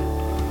desired.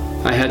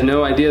 I had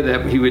no idea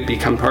that we would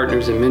become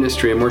partners in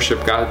ministry and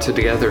worship God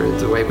together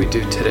the way we do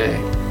today.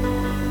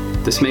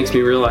 This makes me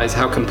realize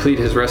how complete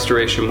his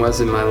restoration was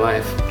in my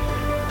life,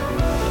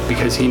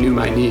 because he knew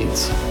my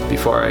needs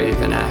before I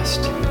even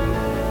asked.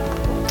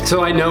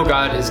 So I know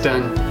God has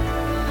done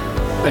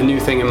a new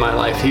thing in my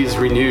life. He's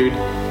renewed.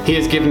 He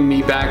has given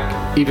me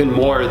back even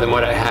more than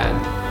what I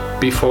had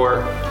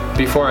before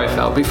I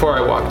fell, before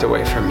I walked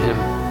away from him.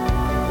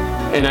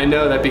 And I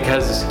know that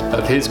because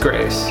of his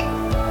grace,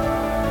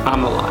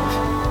 I'm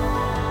alive.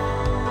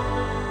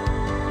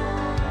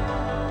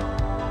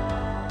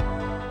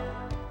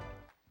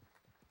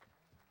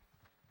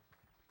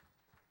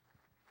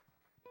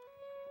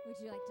 Would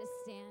you like to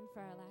stand for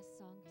our last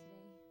song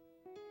today?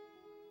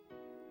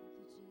 Thank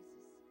you,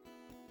 Jesus.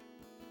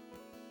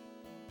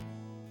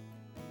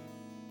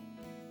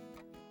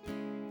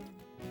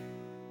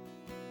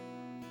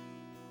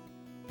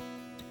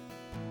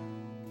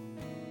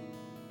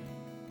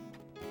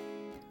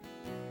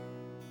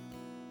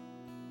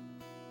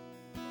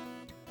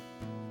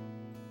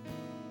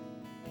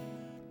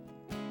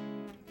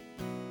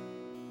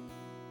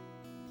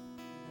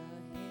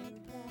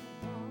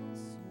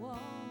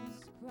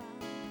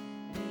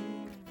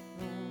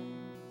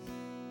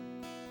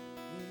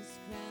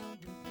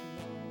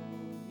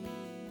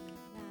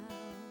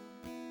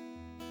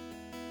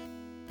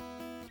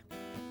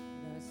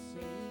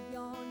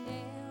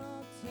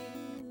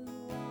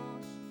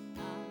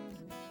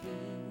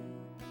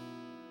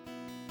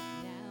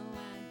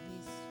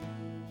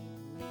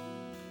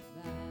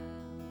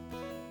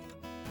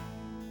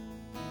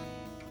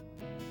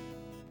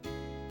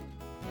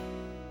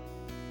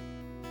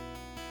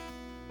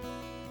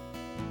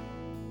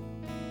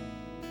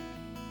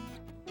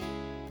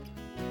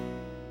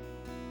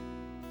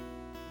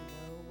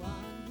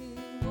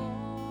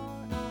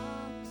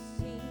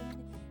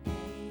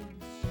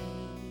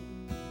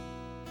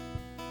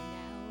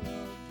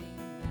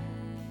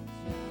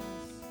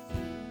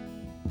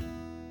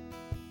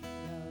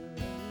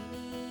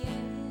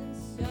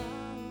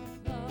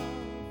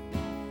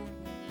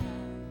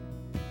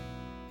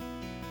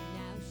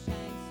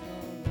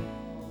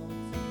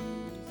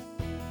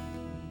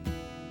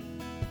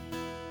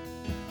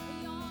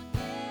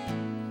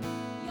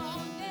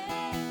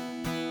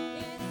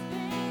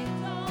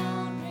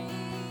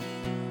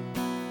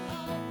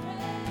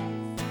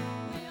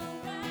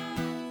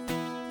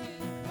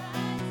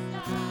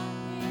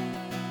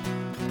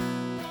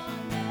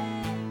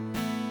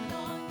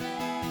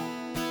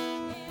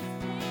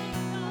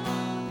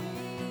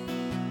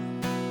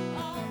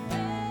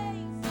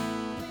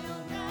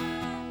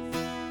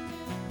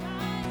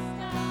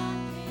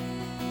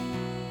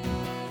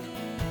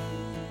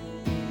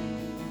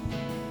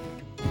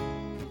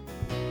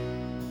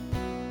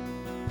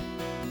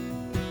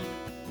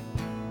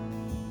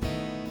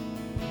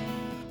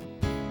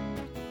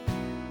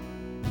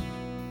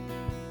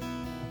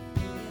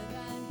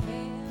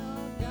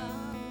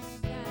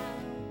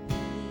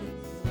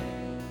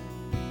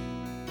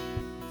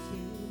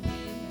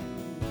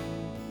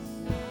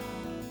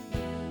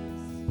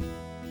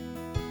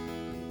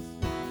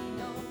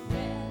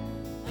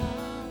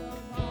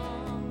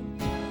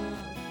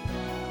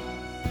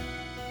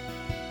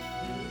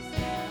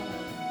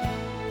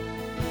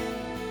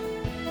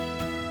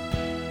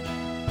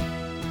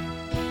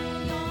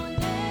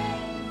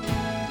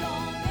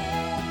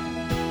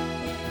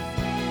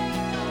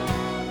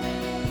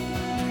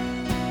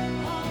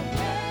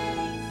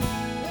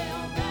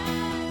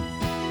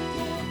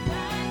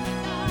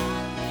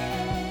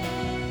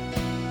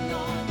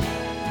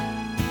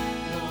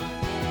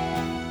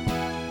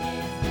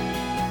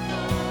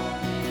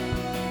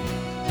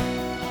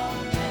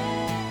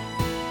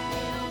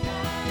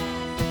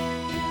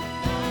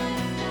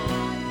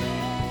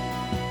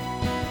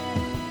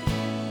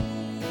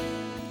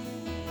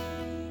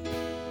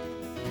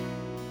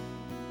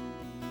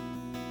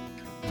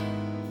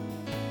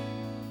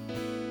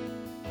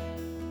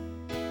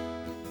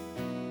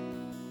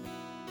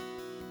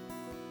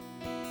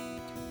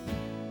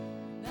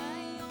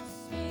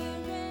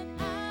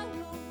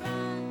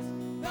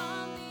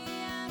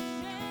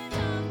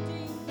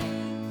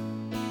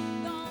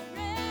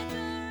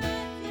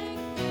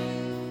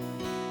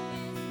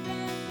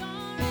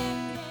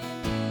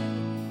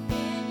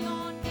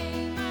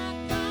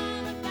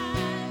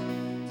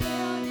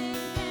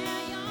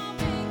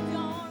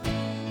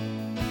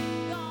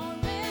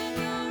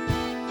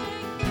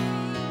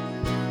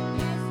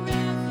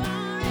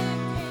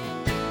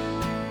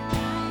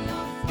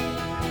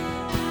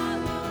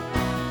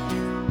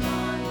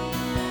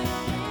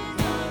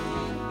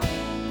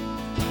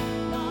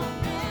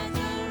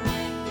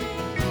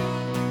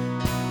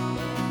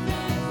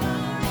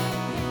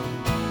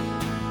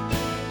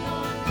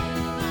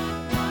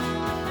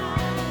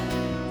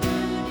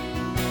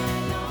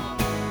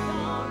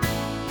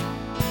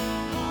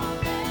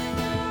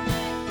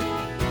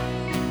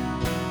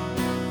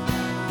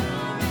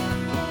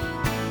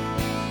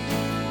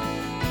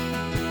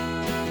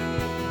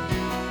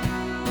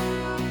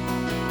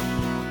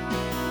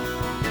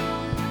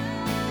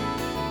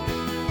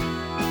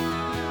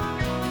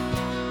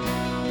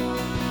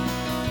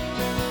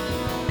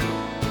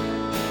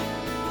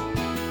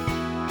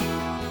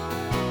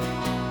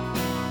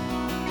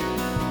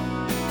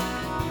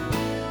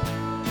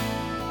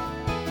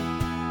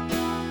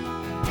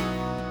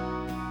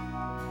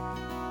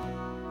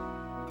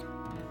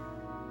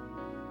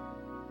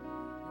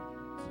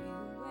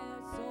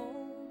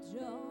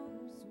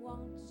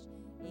 much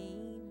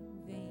in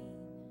vain,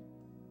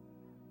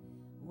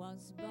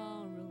 was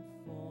borrowed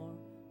for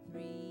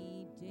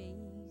 3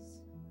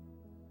 days.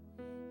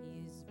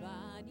 His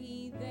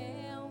body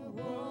there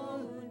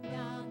would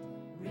not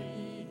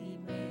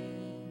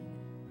remain.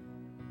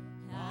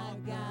 Our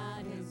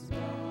God is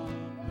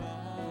born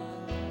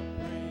of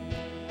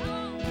grace.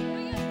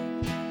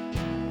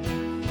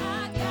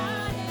 Our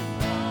God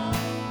is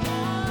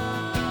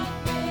born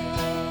of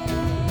grace.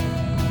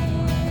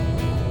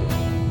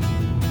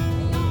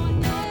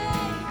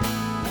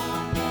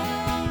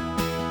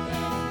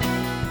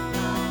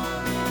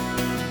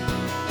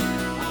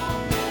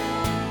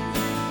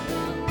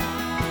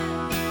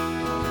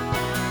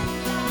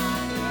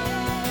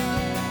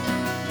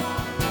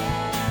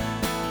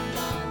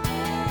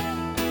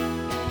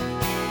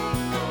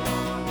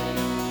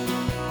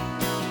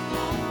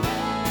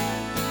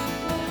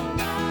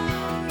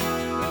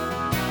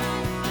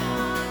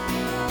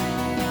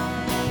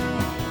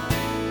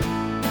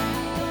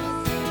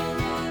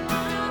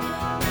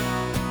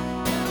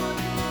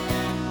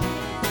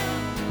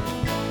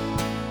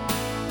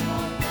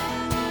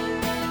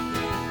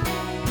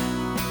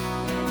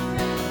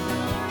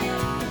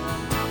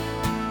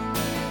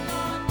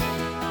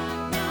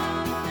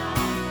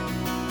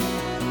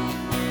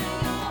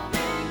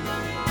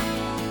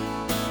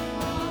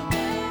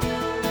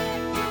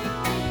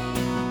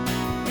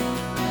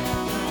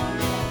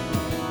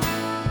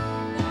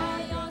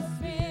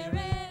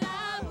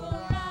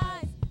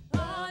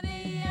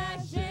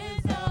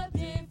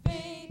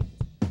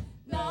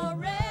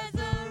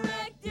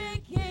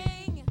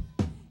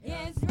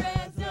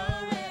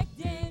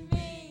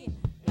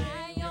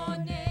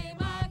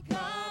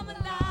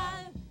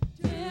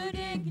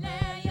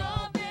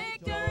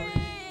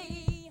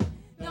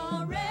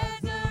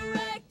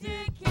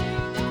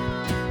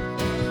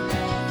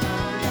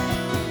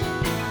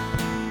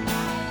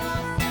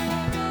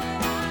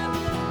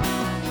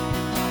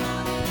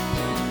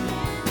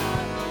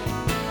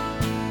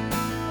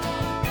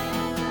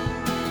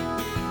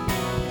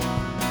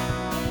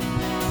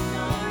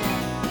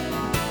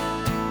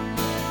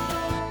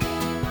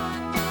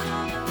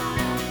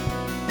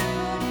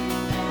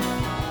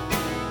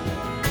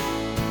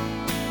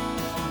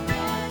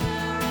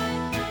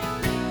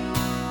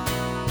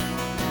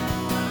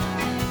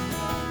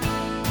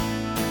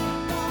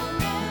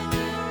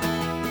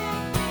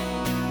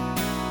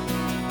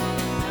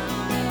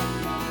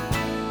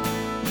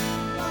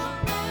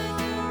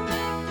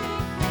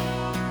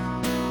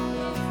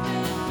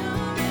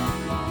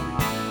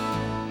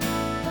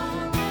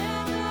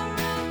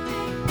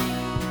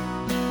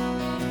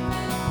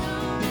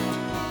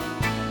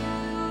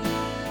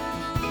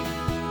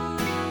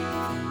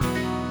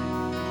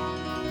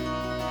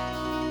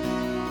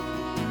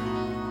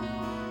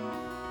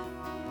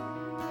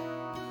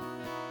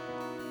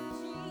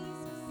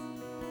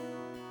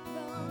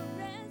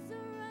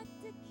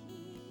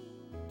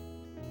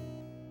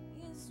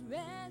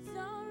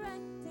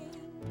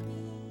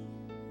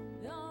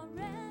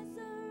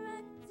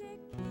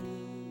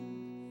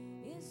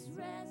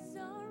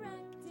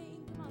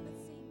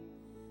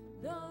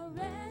 Your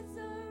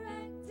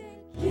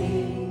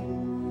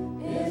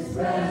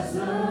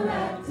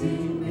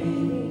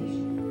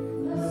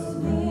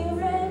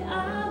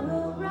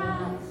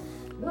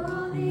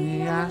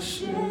name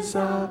ashes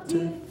of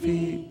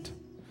defeat.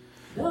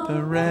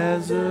 The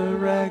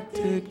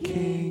resurrected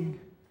King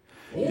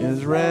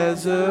is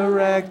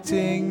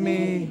resurrecting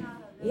me.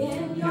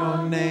 In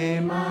your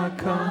name I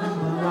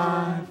come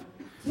alive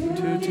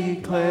to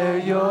declare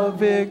your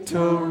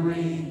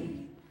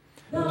victory.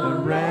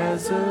 The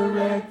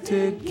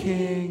resurrected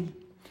King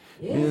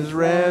is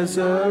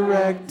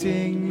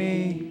resurrecting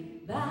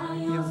me. By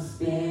your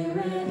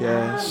Spirit,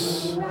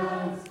 yes.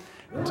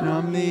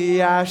 From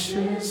the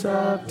ashes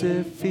of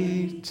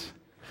defeat,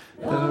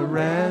 the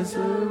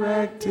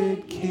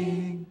resurrected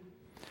King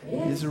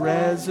is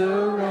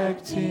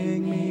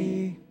resurrecting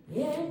me.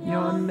 In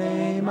your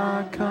name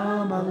I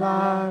come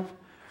alive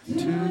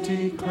to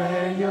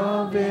declare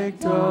your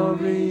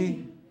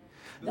victory.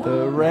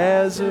 The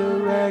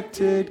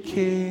resurrected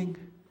King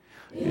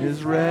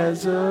is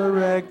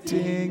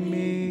resurrecting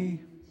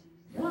me.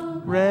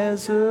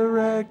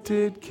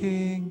 Resurrected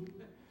King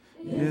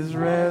is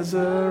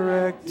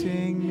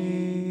resurrecting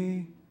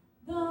me.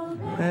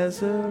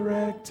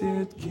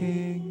 Resurrected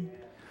King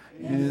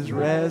is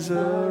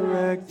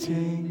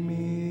resurrecting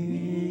me.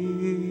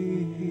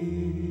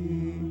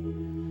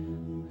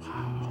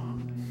 Wow.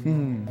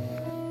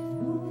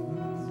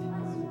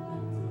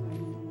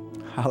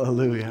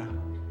 Hallelujah.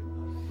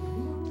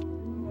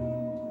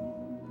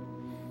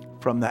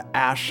 From the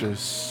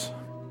ashes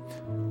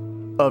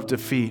of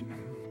defeat,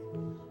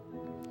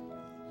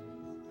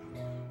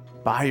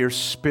 by your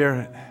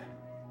Spirit,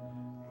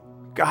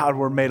 God,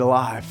 we're made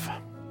alive.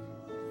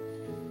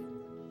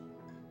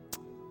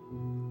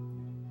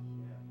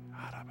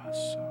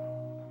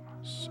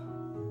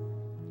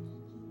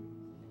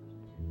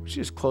 Would you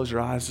just close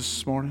your eyes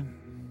this morning?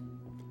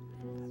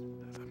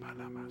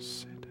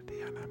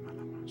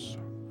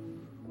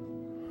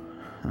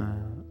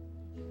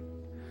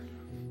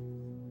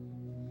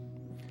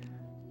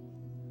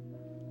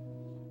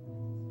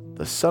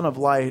 Son of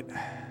Light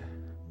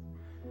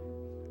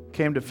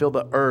came to fill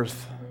the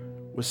earth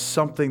with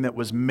something that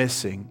was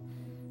missing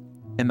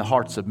in the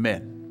hearts of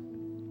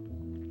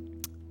men.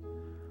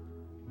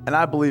 And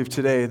I believe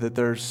today that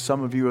there's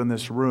some of you in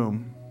this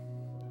room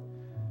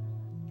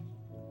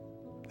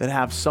that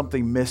have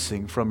something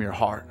missing from your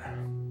heart.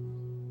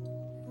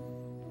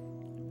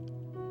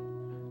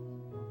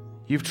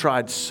 You've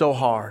tried so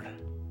hard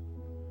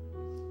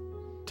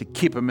to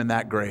keep him in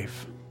that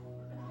grave.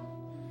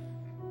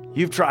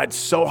 You've tried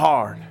so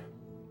hard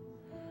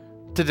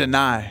to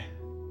deny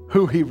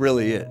who he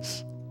really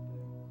is.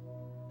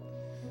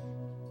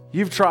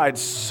 You've tried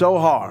so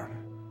hard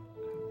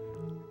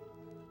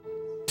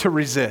to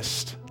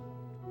resist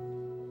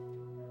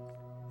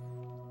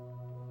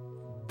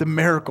the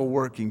miracle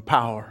working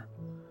power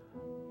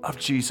of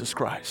Jesus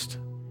Christ.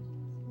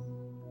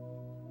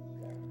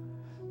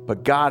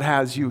 But God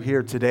has you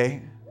here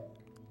today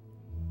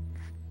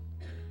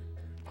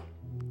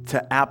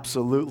to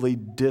absolutely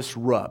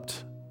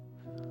disrupt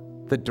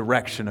the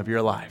direction of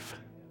your life.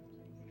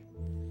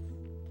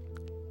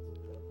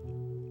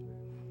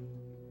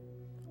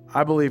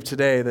 I believe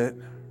today that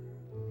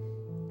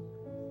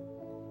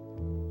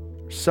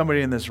somebody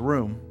in this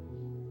room,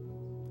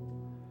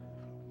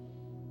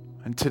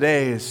 and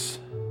today is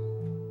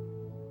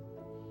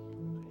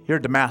your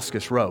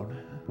Damascus Road.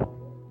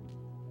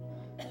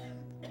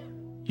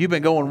 You've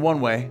been going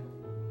one way,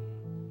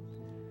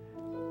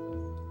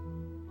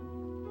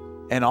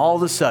 and all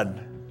of a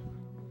sudden,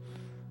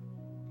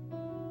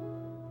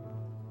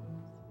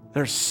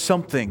 there's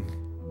something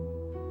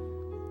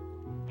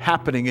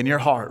happening in your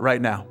heart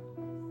right now.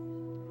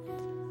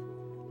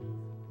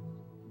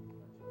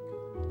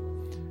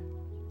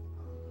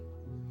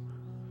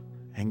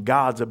 And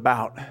God's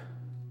about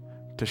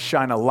to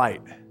shine a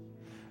light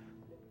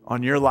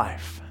on your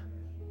life.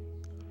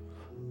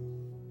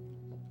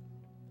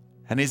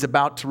 And He's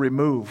about to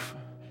remove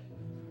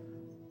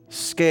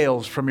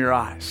scales from your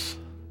eyes.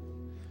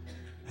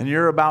 And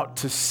you're about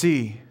to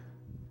see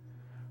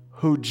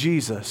who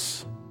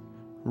Jesus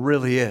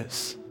really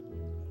is.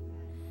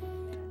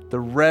 The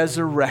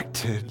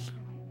resurrected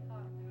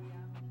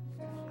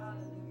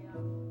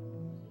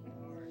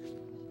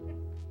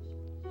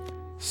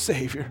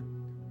Savior.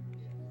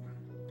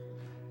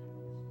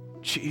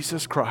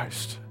 Jesus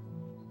Christ.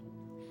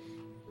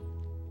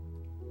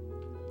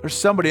 There's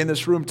somebody in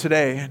this room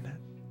today, and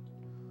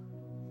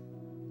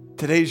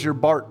today's your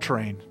BART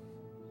train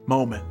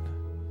moment.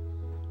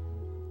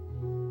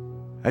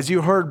 As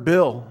you heard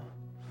Bill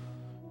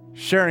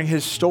sharing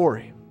his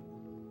story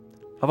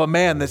of a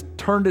man that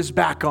turned his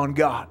back on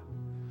God.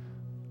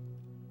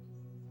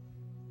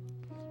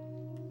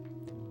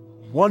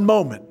 One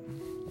moment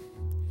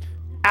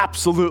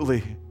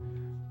absolutely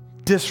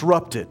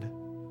disrupted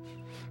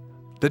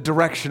the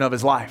direction of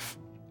his life.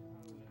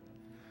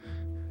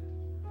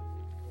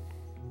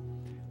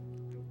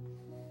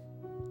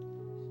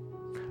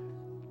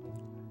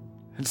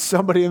 And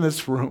somebody in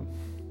this room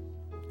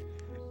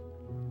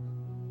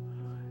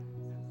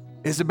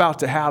is about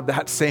to have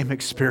that same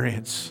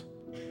experience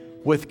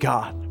with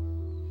God.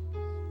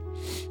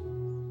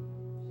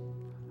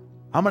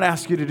 I'm going to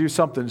ask you to do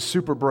something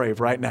super brave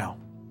right now.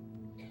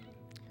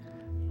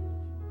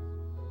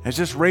 And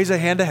just raise a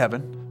hand to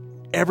heaven.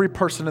 Every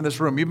person in this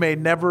room, you may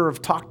never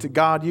have talked to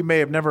God. You may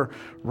have never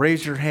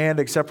raised your hand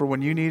except for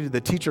when you needed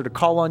the teacher to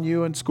call on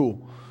you in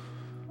school.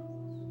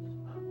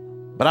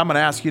 But I'm going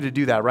to ask you to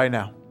do that right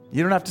now.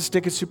 You don't have to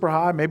stick it super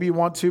high. Maybe you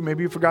want to.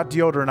 Maybe you forgot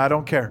deodorant. I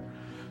don't care.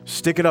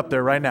 Stick it up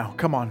there right now.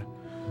 Come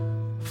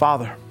on.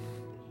 Father.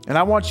 And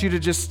I want you to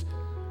just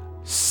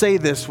say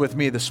this with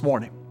me this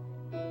morning.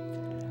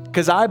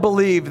 Because I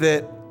believe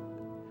that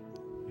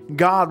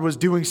God was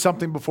doing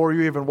something before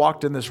you even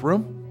walked in this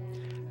room.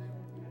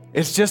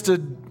 It's just a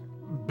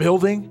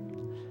building.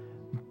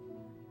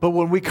 But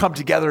when we come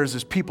together as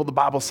His people, the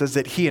Bible says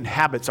that He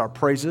inhabits our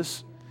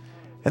praises.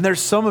 And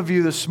there's some of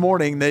you this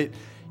morning that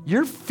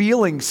you're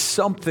feeling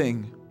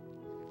something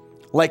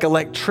like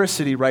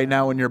electricity right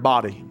now in your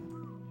body.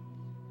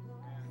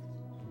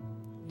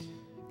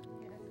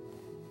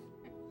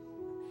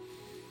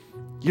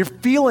 You're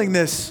feeling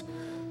this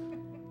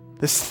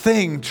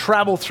thing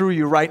travel through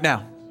you right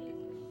now.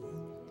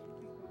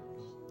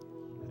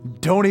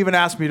 Don't even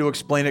ask me to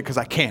explain it because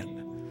I can't.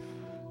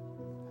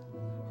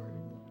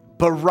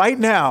 But right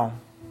now,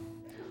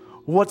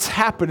 what's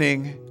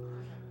happening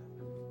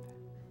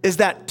is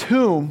that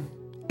tomb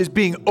is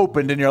being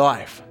opened in your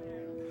life.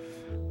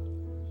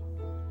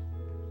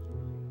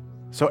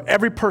 So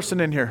every person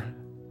in here,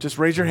 just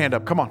raise your hand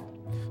up. Come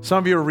on. Some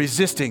of you are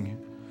resisting.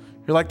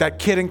 You're like that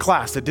kid in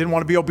class that didn't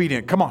want to be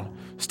obedient. Come on.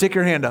 Stick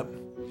your hand up.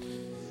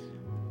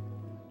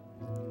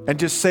 And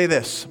just say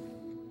this.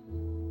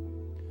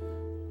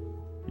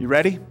 You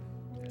ready?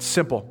 It's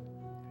simple.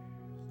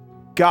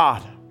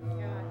 God.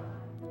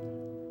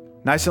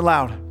 Nice and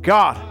loud.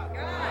 God.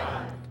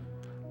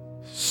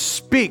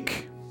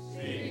 Speak.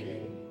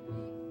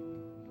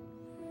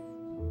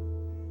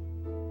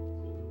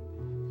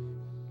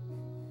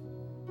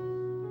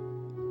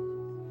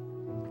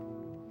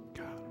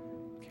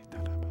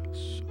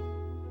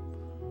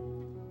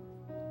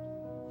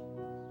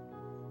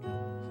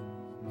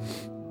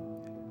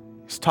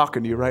 He's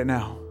talking to you right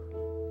now.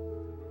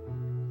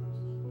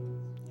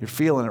 You're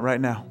feeling it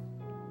right now.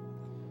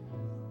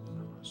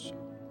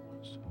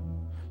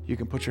 You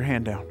can put your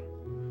hand down.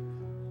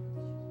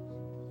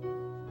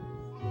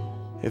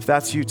 If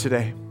that's you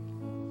today,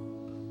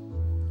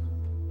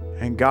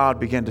 and God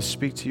began to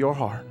speak to your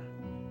heart,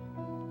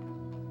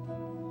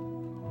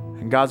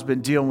 and God's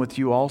been dealing with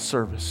you all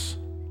service,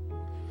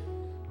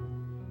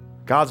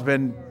 God's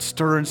been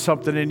stirring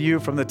something in you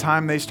from the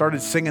time they started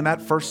singing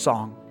that first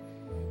song.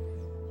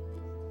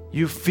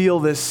 You feel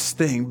this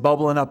thing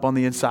bubbling up on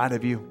the inside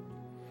of you.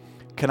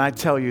 Can I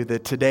tell you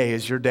that today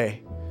is your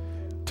day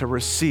to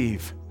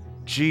receive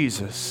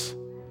Jesus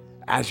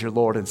as your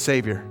Lord and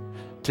Savior?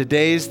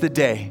 Today is the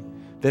day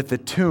that the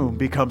tomb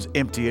becomes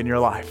empty in your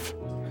life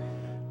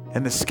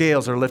and the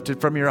scales are lifted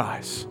from your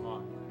eyes.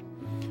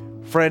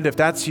 Friend, if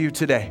that's you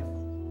today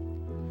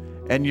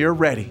and you're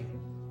ready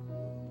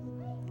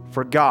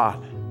for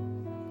God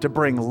to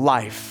bring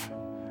life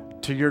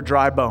to your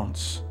dry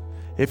bones,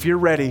 if you're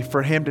ready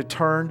for Him to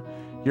turn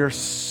your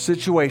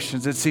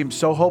situations that seem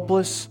so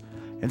hopeless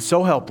and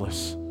so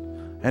helpless,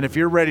 and if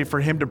you're ready for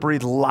Him to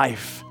breathe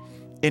life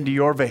into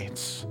your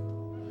veins,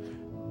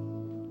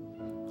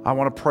 I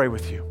want to pray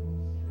with you,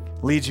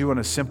 lead you in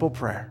a simple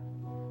prayer.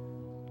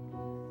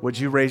 Would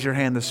you raise your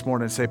hand this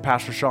morning and say,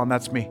 Pastor Sean,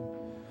 that's me.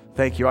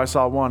 Thank you. I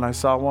saw one.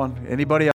 Anybody else?